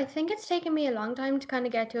 I think it's taken me a long time to kind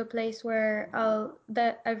of get to a place where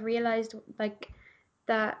I've realized like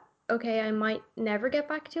that okay, I might never get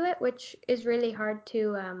back to it, which is really hard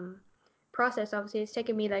to process. Obviously, it's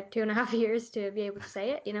taken me like 2.5 years to be able to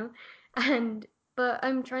say it, and but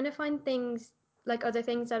I'm trying to find things like other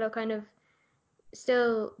things that I'll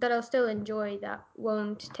still enjoy that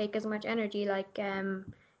won't take as much energy, like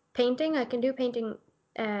painting. I can do painting.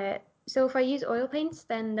 So if I use oil paints,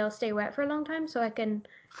 then they'll stay wet for a long time, so I can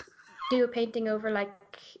do a painting over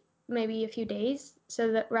like maybe a few days,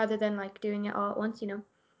 so that rather than like doing it all at once,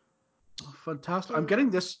 Fantastic. I'm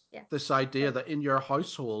getting to yeah. this idea Sorry. that in your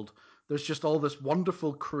household there's just all this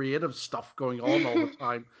wonderful creative stuff going on all the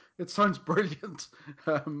time. It sounds brilliant.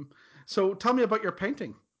 So tell me about your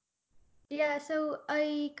painting. Yeah, so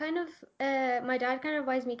I kind of my dad kind of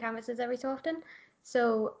buys me canvases every so often.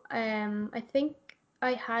 So I think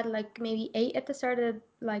I had like maybe 8 at the start of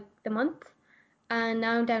like the month, and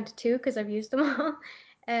now I'm down to 2 because I've used them all.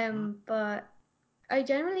 But I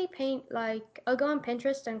generally paint like I'll go on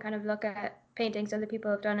Pinterest and kind of look at paintings other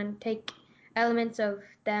people have done and take elements of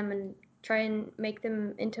them and try and make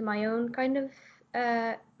them into my own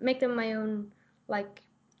make them my own like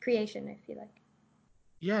creation, if you like.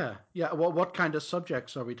 Yeah, yeah. What kind of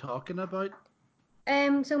subjects are we talking about?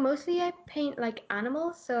 So mostly I paint like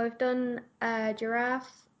animals. So I've done a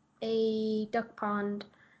giraffe, a duck pond,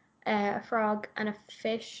 a frog, and a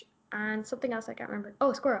fish, and something else I can't remember.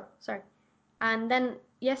 Oh, squirrel. Sorry. And then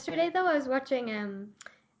yesterday though, I was watching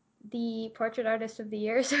the portrait artist of the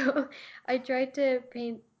year, so I tried to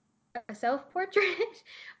paint a self portrait,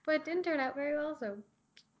 but it didn't turn out very well. So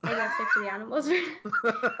maybe I'll stick to the animals.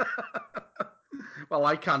 Well,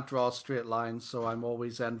 I can't draw straight lines, so I'm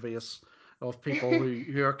always envious of people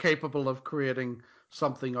who are capable of creating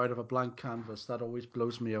something out of a blank canvas. That always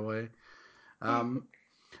blows me away.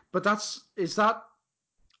 But is that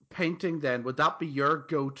painting then? Would that be your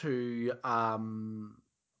go-to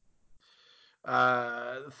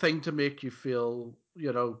thing to make you feel,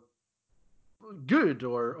 good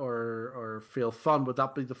or feel fun? Would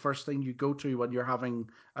that be the first thing you go to when you're having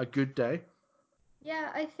a good day? Yeah,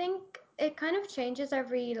 I think it kind of changes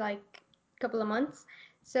every like couple of months.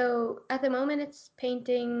 So at the moment, it's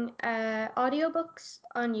painting. Audiobooks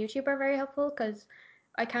on YouTube are very helpful because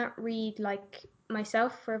I can't read like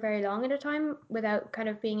myself for very long at a time without kind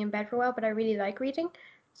of being in bed for a while, but I really like reading.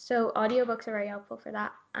 So audiobooks are very helpful for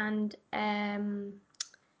that. And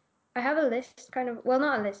I have a list kind of, well,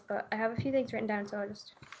 not a list, but I have a few things written down, so I'll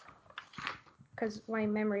just, because my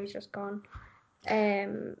memory's just gone.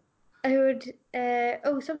 Um, I would.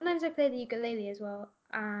 Sometimes I play the ukulele as well,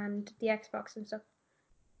 and the Xbox and stuff,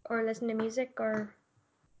 or listen to music, or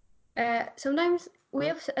sometimes we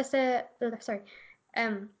have a set. Sorry,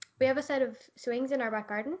 we have a set of swings in our back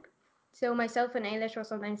garden. So myself and Ailish will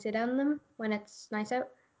sometimes sit on them when it's nice out,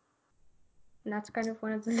 and that's kind of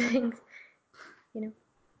one of the things, you know.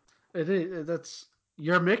 It is. That's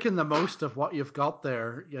you're making the most of what you've got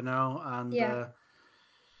there, and Yeah,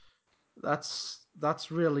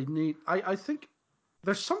 that's really neat. I think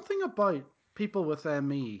there's something about people with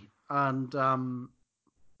ME and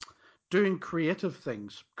doing creative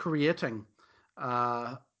things, creating,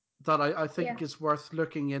 uh, that I yeah, think is worth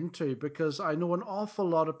looking into because I know an awful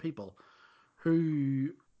lot of people who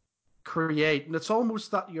create, and it's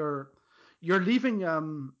almost that you're leaving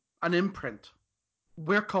an imprint.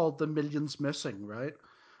 We're called the millions missing, right?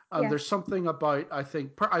 And yeah, there's something about I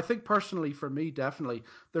think personally for me definitely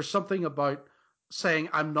there's something about saying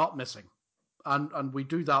I'm not missing, and we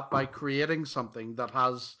do that by creating something that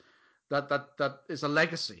has that is a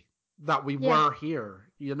legacy that we yeah, were here.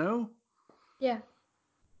 yeah.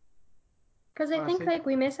 Because I I think think like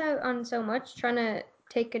we miss out on so much. Trying to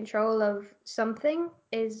take control of something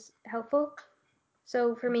is helpful.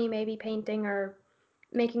 So for me, maybe painting or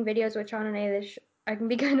making videos with Sean and Niamh, I can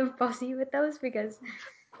be kind of bossy with those because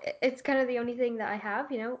it's kind of the only thing that I have,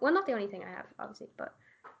 you know. Well, not the only thing I have, obviously, but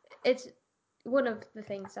it's one of the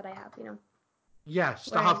things that I have, you know. Yes,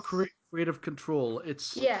 to have Whereas, creative control.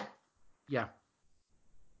 It's yeah, yeah,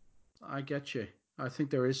 I get you. I think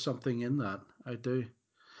there is something in that. I do.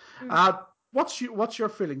 mm. What's your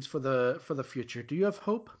feelings for the future? Do you have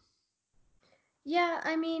hope? Yeah.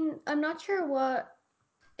 I mean, I'm not sure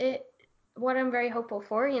it what I'm very hopeful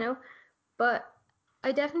for, you know, but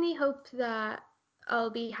I definitely hope that I'll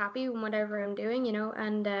be happy in whatever I'm doing, you know,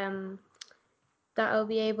 and that I'll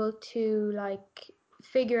be able to like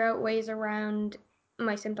figure out ways around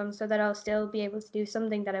my symptoms so that I'll still be able to do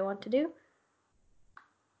something that I want to do.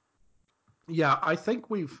 Yeah, I think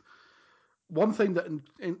we've one thing that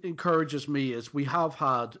encourages me is we have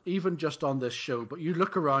had, even just on this show, but you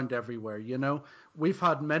look around everywhere, you know, we've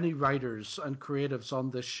had many writers and creatives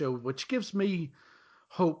on this show, which gives me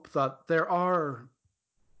hope that there are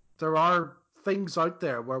things out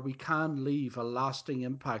there where we can leave a lasting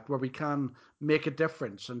impact, where we can make a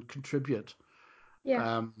difference and contribute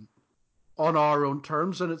Yeah. um, on our own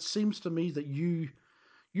terms. And it seems to me that you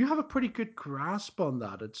have a pretty good grasp on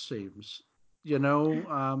that. It seems, you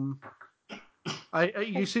know,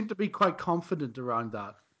 you seem to be quite confident around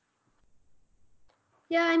that.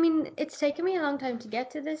 Yeah, I mean, it's taken me a long time to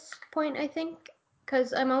get to this point, I think,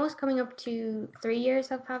 because I'm almost coming up to 3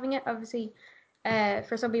 years of having it. Obviously,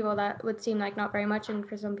 for some people that would seem like not very much, and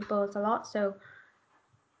for some people it's a lot. So,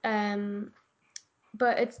 um,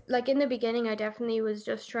 but it's like in the beginning, I definitely was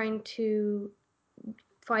just trying to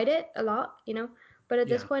fight it a lot, you know. But at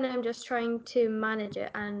this Yeah, point, I'm just trying to manage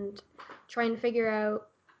it and trying to figure out.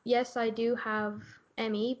 Yes, I do have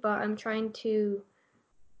ME, but I'm trying to.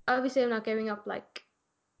 Obviously, I'm not giving up like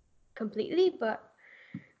completely, but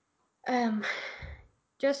um,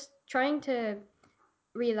 just trying to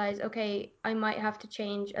realize, okay, I might have to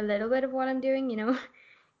change a little bit of what I'm doing, you know,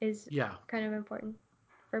 is yeah. kind of important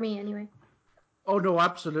for me anyway. Oh no,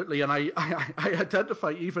 absolutely, and I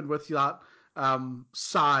identify even with that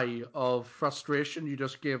sigh of frustration you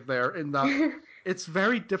just gave there. In that, it's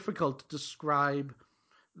very difficult to describe.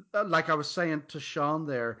 Like I was saying to Sean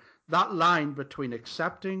there, that line between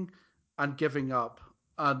accepting and giving up,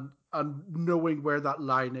 and knowing where that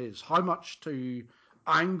line is, how much to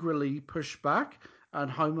angrily push back, and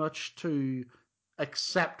how much to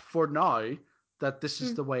accept for now that this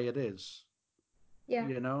is Mm, the way it is. yeah,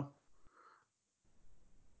 You know,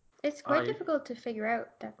 it's quite I difficult to figure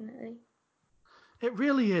out, definitely. It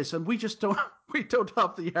really is, and we just don't we don't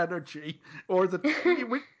have the energy or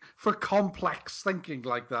for complex thinking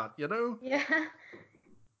like that. You know, Yeah,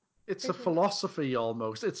 it's for a sure. philosophy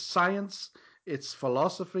almost. It's science. It's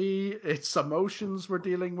philosophy. It's emotions we're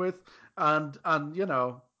dealing with, and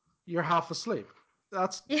you're half asleep.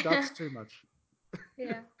 That's Yeah, too much.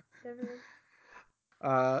 yeah, definitely.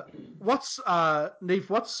 Uh, Neve?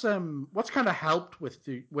 What's kind of helped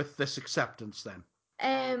with this acceptance then?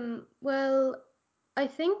 Well, I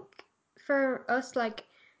think for us, like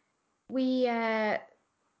we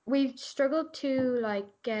we've struggled to like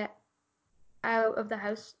get out of the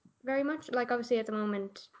house very much. Like obviously at the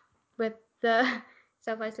moment with the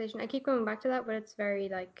self isolation, I keep coming back to that, but it's very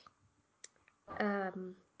like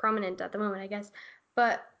prominent at the moment, I guess.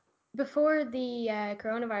 But before the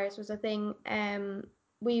coronavirus was a thing,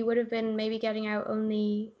 we would have been maybe getting out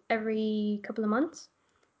only every couple of months,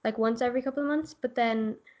 like once every couple of months. But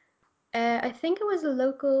then I think it was a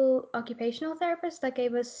local occupational therapist that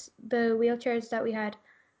gave us the wheelchairs that we had,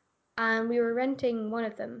 and we were renting one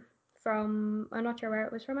of them from, I'm not sure where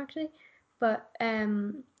it was from actually, but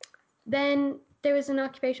then there was an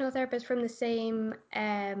occupational therapist from the same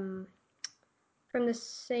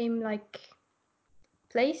like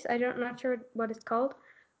place. I don't not sure what it's called,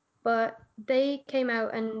 but they came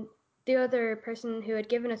out and the other person who had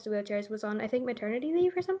given us the wheelchairs was on I think maternity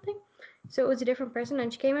leave or something. So it was a different person,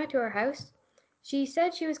 and she came out to our house. She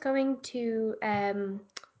said she was coming to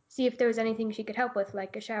see if there was anything she could help with,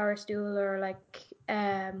 like a shower stool or like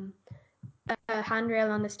a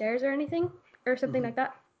handrail on the stairs or anything or something Mm-hmm. like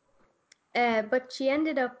that. But she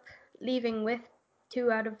ended up leaving with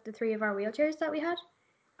two out of the three of our wheelchairs that we had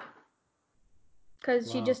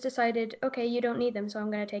because she Wow. just decided, okay, you don't need them, so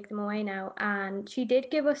I'm going to take them away now. And she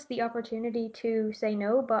did give us the opportunity to say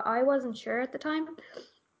no, but I wasn't sure at the time.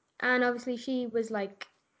 And obviously, she was like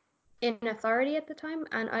in authority at the time,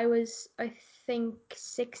 and I was, I think,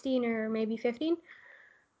 16 or maybe 15.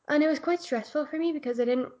 And it was quite stressful for me because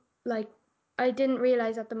like, I didn't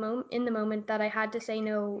realize at the in the moment that I had to say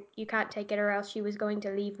no, you can't take it, or else she was going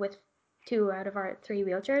to leave with two out of our three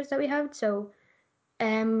wheelchairs that we had. So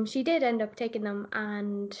She did end up taking them,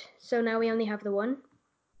 and so now we only have the one,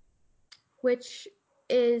 which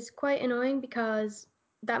is quite annoying because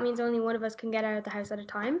that means only one of us can get out of the house at a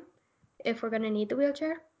time if we're going to need the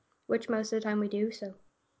wheelchair, which most of the time we do. So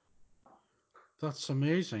That's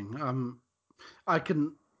amazing. I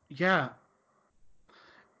can, yeah,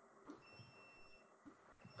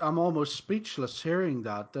 I'm almost speechless hearing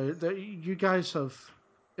that. You guys have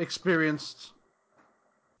experienced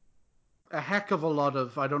a heck of a lot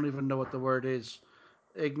of, I don't even know what the word is,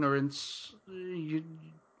 ignorance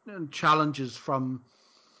and challenges from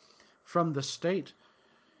the state.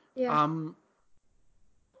 yeah,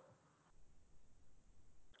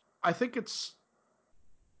 I think it's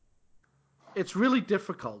really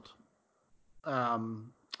difficult.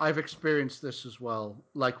 I've experienced this as well.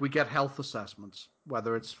 Like we get health assessments,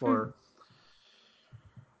 whether it's for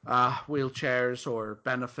wheelchairs or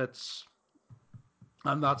benefits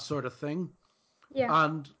and that sort of thing. yeah,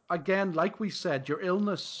 And again, like we said, your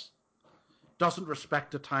illness doesn't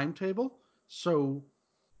respect a timetable. So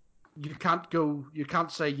you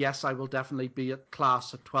can't say, yes, I will definitely be at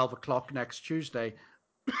class at 12 o'clock next Tuesday.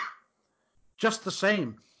 Just the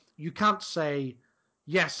same, you can't say,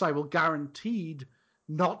 yes, I will guaranteed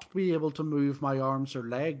not be able to move my arms or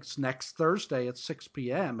legs next Thursday at 6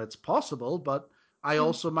 p.m. It's possible, but I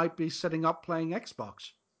also might be sitting up playing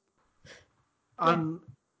Xbox. yeah, And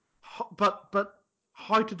but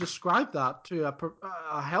how to describe that to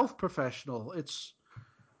a health professional? It's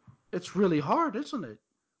really hard, isn't it?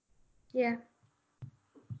 yeah,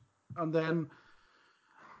 And then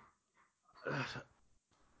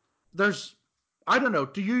there's, I don't know,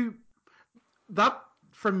 do you, that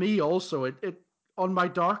for me also, it on my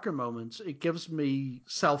darker moments, it gives me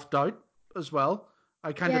self-doubt as well.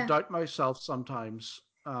 I kind of yeah, doubt myself sometimes,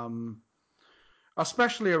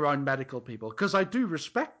 especially around medical people, because I do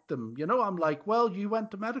respect them. I'm like, well, you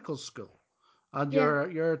went to medical school and yeah,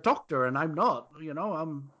 you're a doctor and I'm not.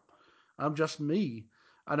 I'm just me.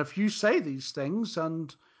 And if you say these things,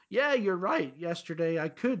 and yeah, you're right, yesterday I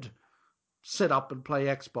could sit up and play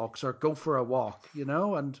Xbox or go for a walk,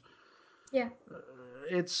 and yeah.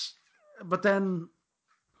 it's, but then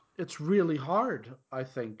it's really hard, I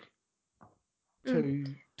think,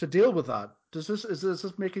 Mm. to deal with that. Is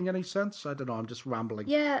this making any sense? I don't know. I'm just rambling.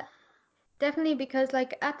 Yeah, definitely, because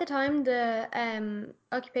like at the time, the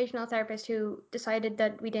occupational therapist who decided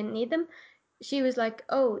that we didn't need them, she was like,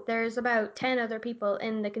 "Oh, there's about 10 other people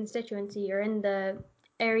in the constituency or in the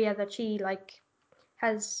area that she like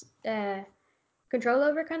has control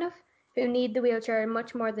over, kind of, who need the wheelchair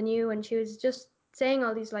much more than you." And she was just saying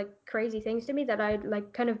all these like crazy things to me that I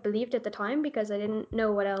like kind of believed at the time because I didn't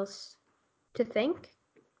know what else to think,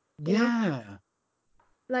 you know? Yeah.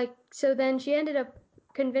 Like, so then she ended up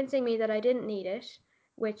convincing me that I didn't need it,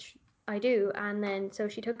 which I do. And then so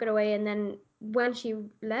she took it away. And then when she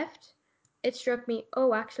left, it struck me,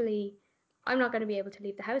 oh, actually, I'm not going to be able to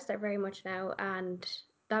leave the house there very much now. And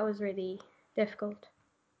that was really difficult.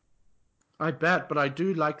 I bet, but I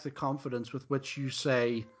do like the confidence with which you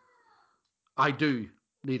say, I do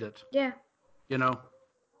need it. Yeah, You know,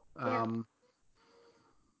 yeah, um,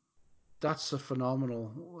 that's a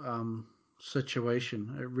phenomenal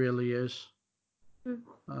situation. It really is. mm,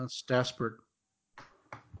 It's desperate.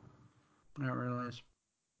 It really is.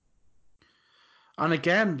 And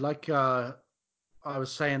again, like I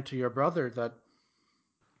was saying to your brother, that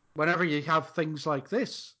whenever you have things like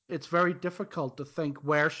this, it's very difficult to think,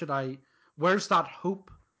 where's that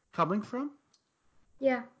hope coming from?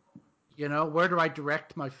 yeah. Where do I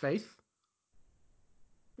direct my faith?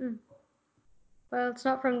 Mm. Well, it's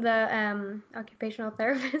not from the occupational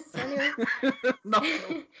therapist anyway. not,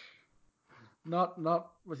 no,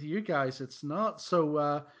 not with you guys. It's not.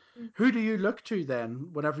 So, Mm. who do you look to then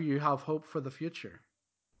whenever you have hope for the future?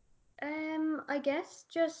 I guess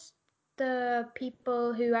just the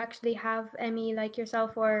people who actually have ME, like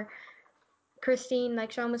yourself or Christine,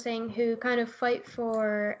 like Sean was saying, who kind of fight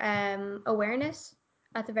for awareness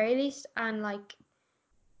at the very least, and like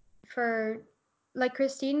for like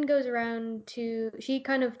Christine goes around to, she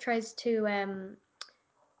kind of tries to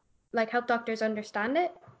like help doctors understand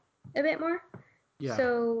it a bit more. Yeah,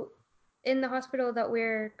 So in the hospital that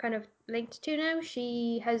we're kind of linked to now,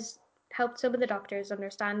 she has helped some of the doctors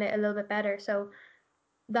understand it a little bit better. So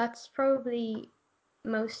that's probably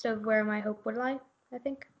most of where my hope would lie, I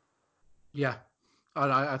think. yeah,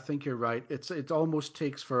 and I think you're right. It almost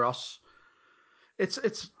takes for us.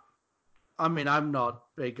 It's. I mean, I'm not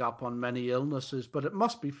big up on many illnesses, but it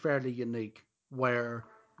must be fairly unique where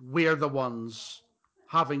we're the ones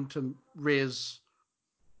having to raise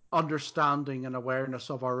understanding and awareness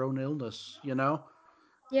of our own illness.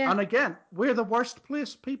 Yeah. And again, we're the worst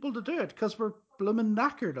place people to do it because we're blooming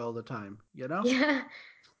knackered all the time, you know? Yeah.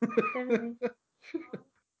 Definitely.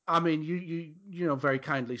 I mean, you very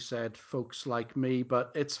kindly said folks like me,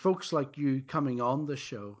 but it's folks like you coming on the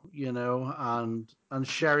show, and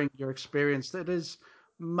sharing your experience that is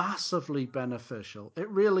massively beneficial. It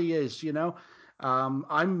really is,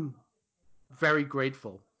 I'm very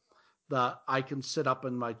grateful that I can sit up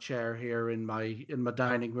in my chair here in my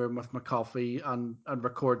dining room with my coffee and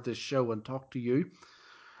record this show and talk to you.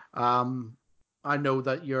 Um, I know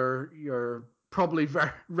that you're probably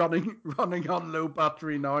very running on low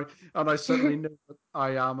battery now, and I certainly know that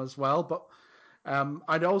I am as well. But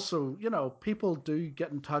I'd also, people do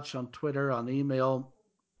get in touch on Twitter, on email,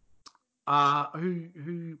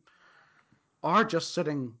 who are just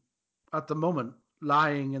sitting at the moment,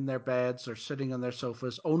 lying in their beds or sitting on their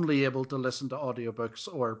sofas, only able to listen to audiobooks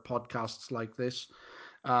or podcasts like this.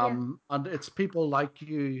 Yeah. And it's people like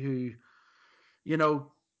you who, you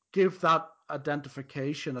know, give that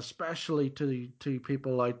identification, especially to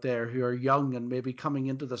people out there who are young and maybe coming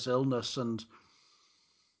into this illness and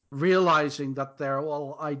realizing that their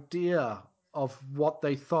whole idea of what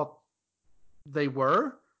they thought they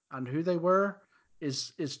were and who they were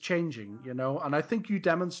is changing, And I think you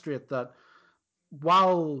demonstrate that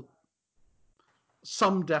while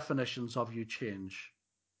some definitions of you change,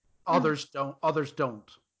 Mm. others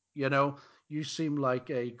don't. you know you seem like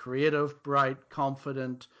a creative, bright,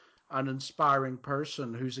 confident, and inspiring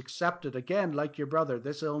person who's accepted, again, like your brother,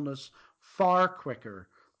 this illness far quicker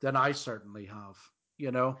than I certainly have.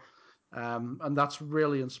 you know and that's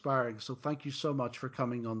really inspiring. So thank you so much for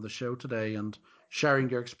coming on the show today and sharing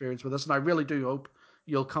your experience with us, and I really do hope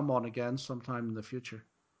you'll come on again sometime in the future.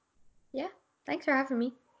 Yeah. Thanks for having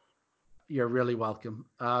me. You're really welcome.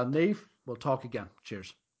 Niamh, we'll talk again.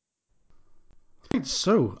 Cheers. Right,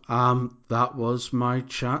 so that was my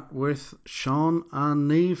chat with Sean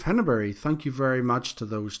and Niamh Henneberry. Thank you very much to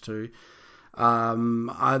those two.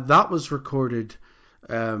 That was recorded,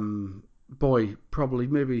 probably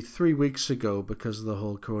maybe 3 weeks ago because of the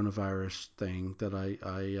whole coronavirus thing that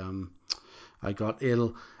I got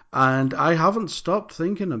ill, and I haven't stopped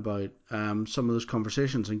thinking about some of those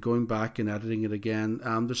conversations and going back and editing it again.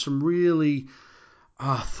 There's some really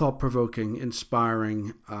thought-provoking,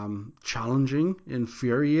 inspiring, challenging,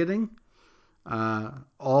 infuriating,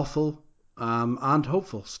 awful, and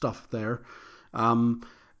hopeful stuff there. Um,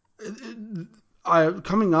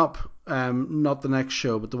 coming up, not the next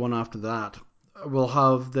show, but the one after that, will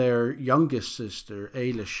have their youngest sister,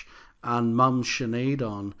 Ailish, and mum, Sinead,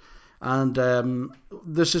 on. And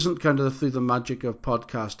this isn't kind of through the magic of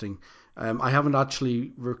podcasting. I haven't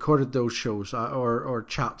actually recorded those shows or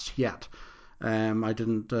chats yet. I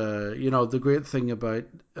didn't, the great thing about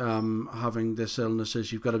having this illness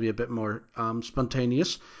is you've got to be a bit more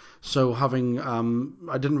spontaneous. So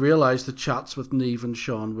I didn't realize the chats with Niamh and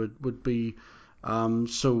Sean would be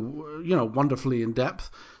so wonderfully in depth.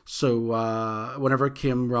 So whenever it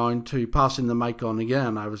came round to passing the mic on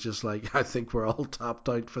again, I was just like, I think we're all tapped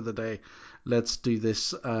out for the day. Let's do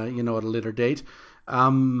this, at a later date.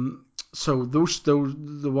 So those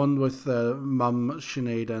the one with Mum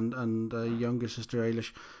Sinead and younger sister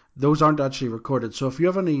Ailish, those aren't actually recorded. So if you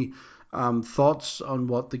have any thoughts on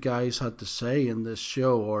what the guys had to say in this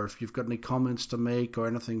show, or if you've got any comments to make or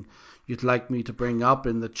anything you'd like me to bring up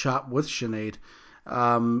in the chat with Sinead,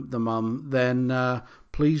 the mum, then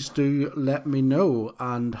please do let me know.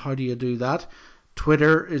 And how do you do that?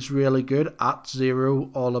 Twitter is really good,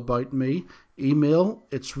 @0allaboutme. Email,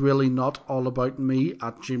 it's really not all about me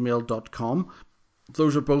 @gmail.com.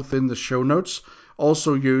 Those are both in the show notes.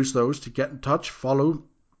 Also use those to get in touch, follow,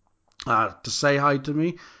 to say hi to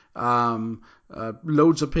me.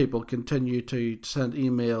 Loads of people continue to send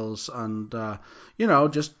emails and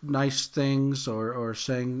just nice things, or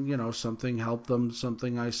saying something helped them,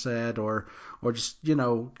 something I said, or just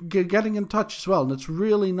getting in touch as well, and it's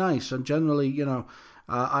really nice. And generally,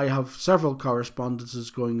 I have several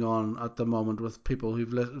correspondences going on at the moment with people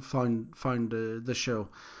who've found the show.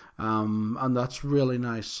 And that's really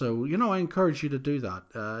nice. So, I encourage you to do that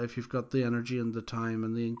if you've got the energy and the time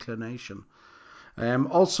and the inclination.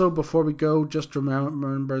 Also, before we go, just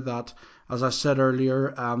remember that, as I said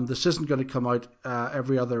earlier, this isn't going to come out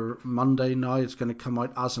every other Monday now. It's going to come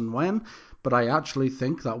out as and when. But I actually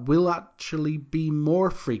think that will actually be more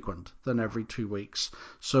frequent than every 2 weeks.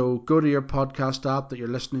 So go to your podcast app that you're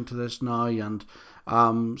listening to this now and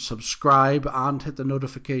subscribe and hit the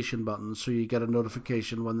notification button so you get a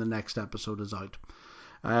notification when the next episode is out.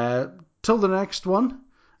 Till the next one,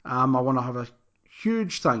 I want to have a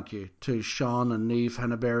huge thank you to Sean and Niamh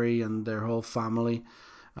Henneberry and their whole family.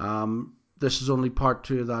 this is only part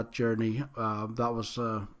 2 of that journey. That was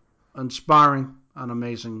inspiring and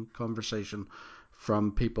amazing conversation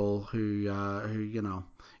from people who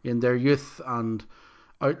in their youth and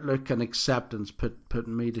outlook and acceptance put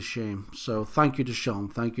me to shame. So thank you to Sean,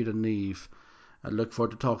 thank you to Niamh. I look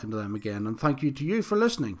forward to talking to them again, and thank you to you for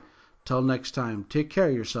listening. Till next time, take care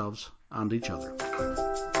of yourselves and each other.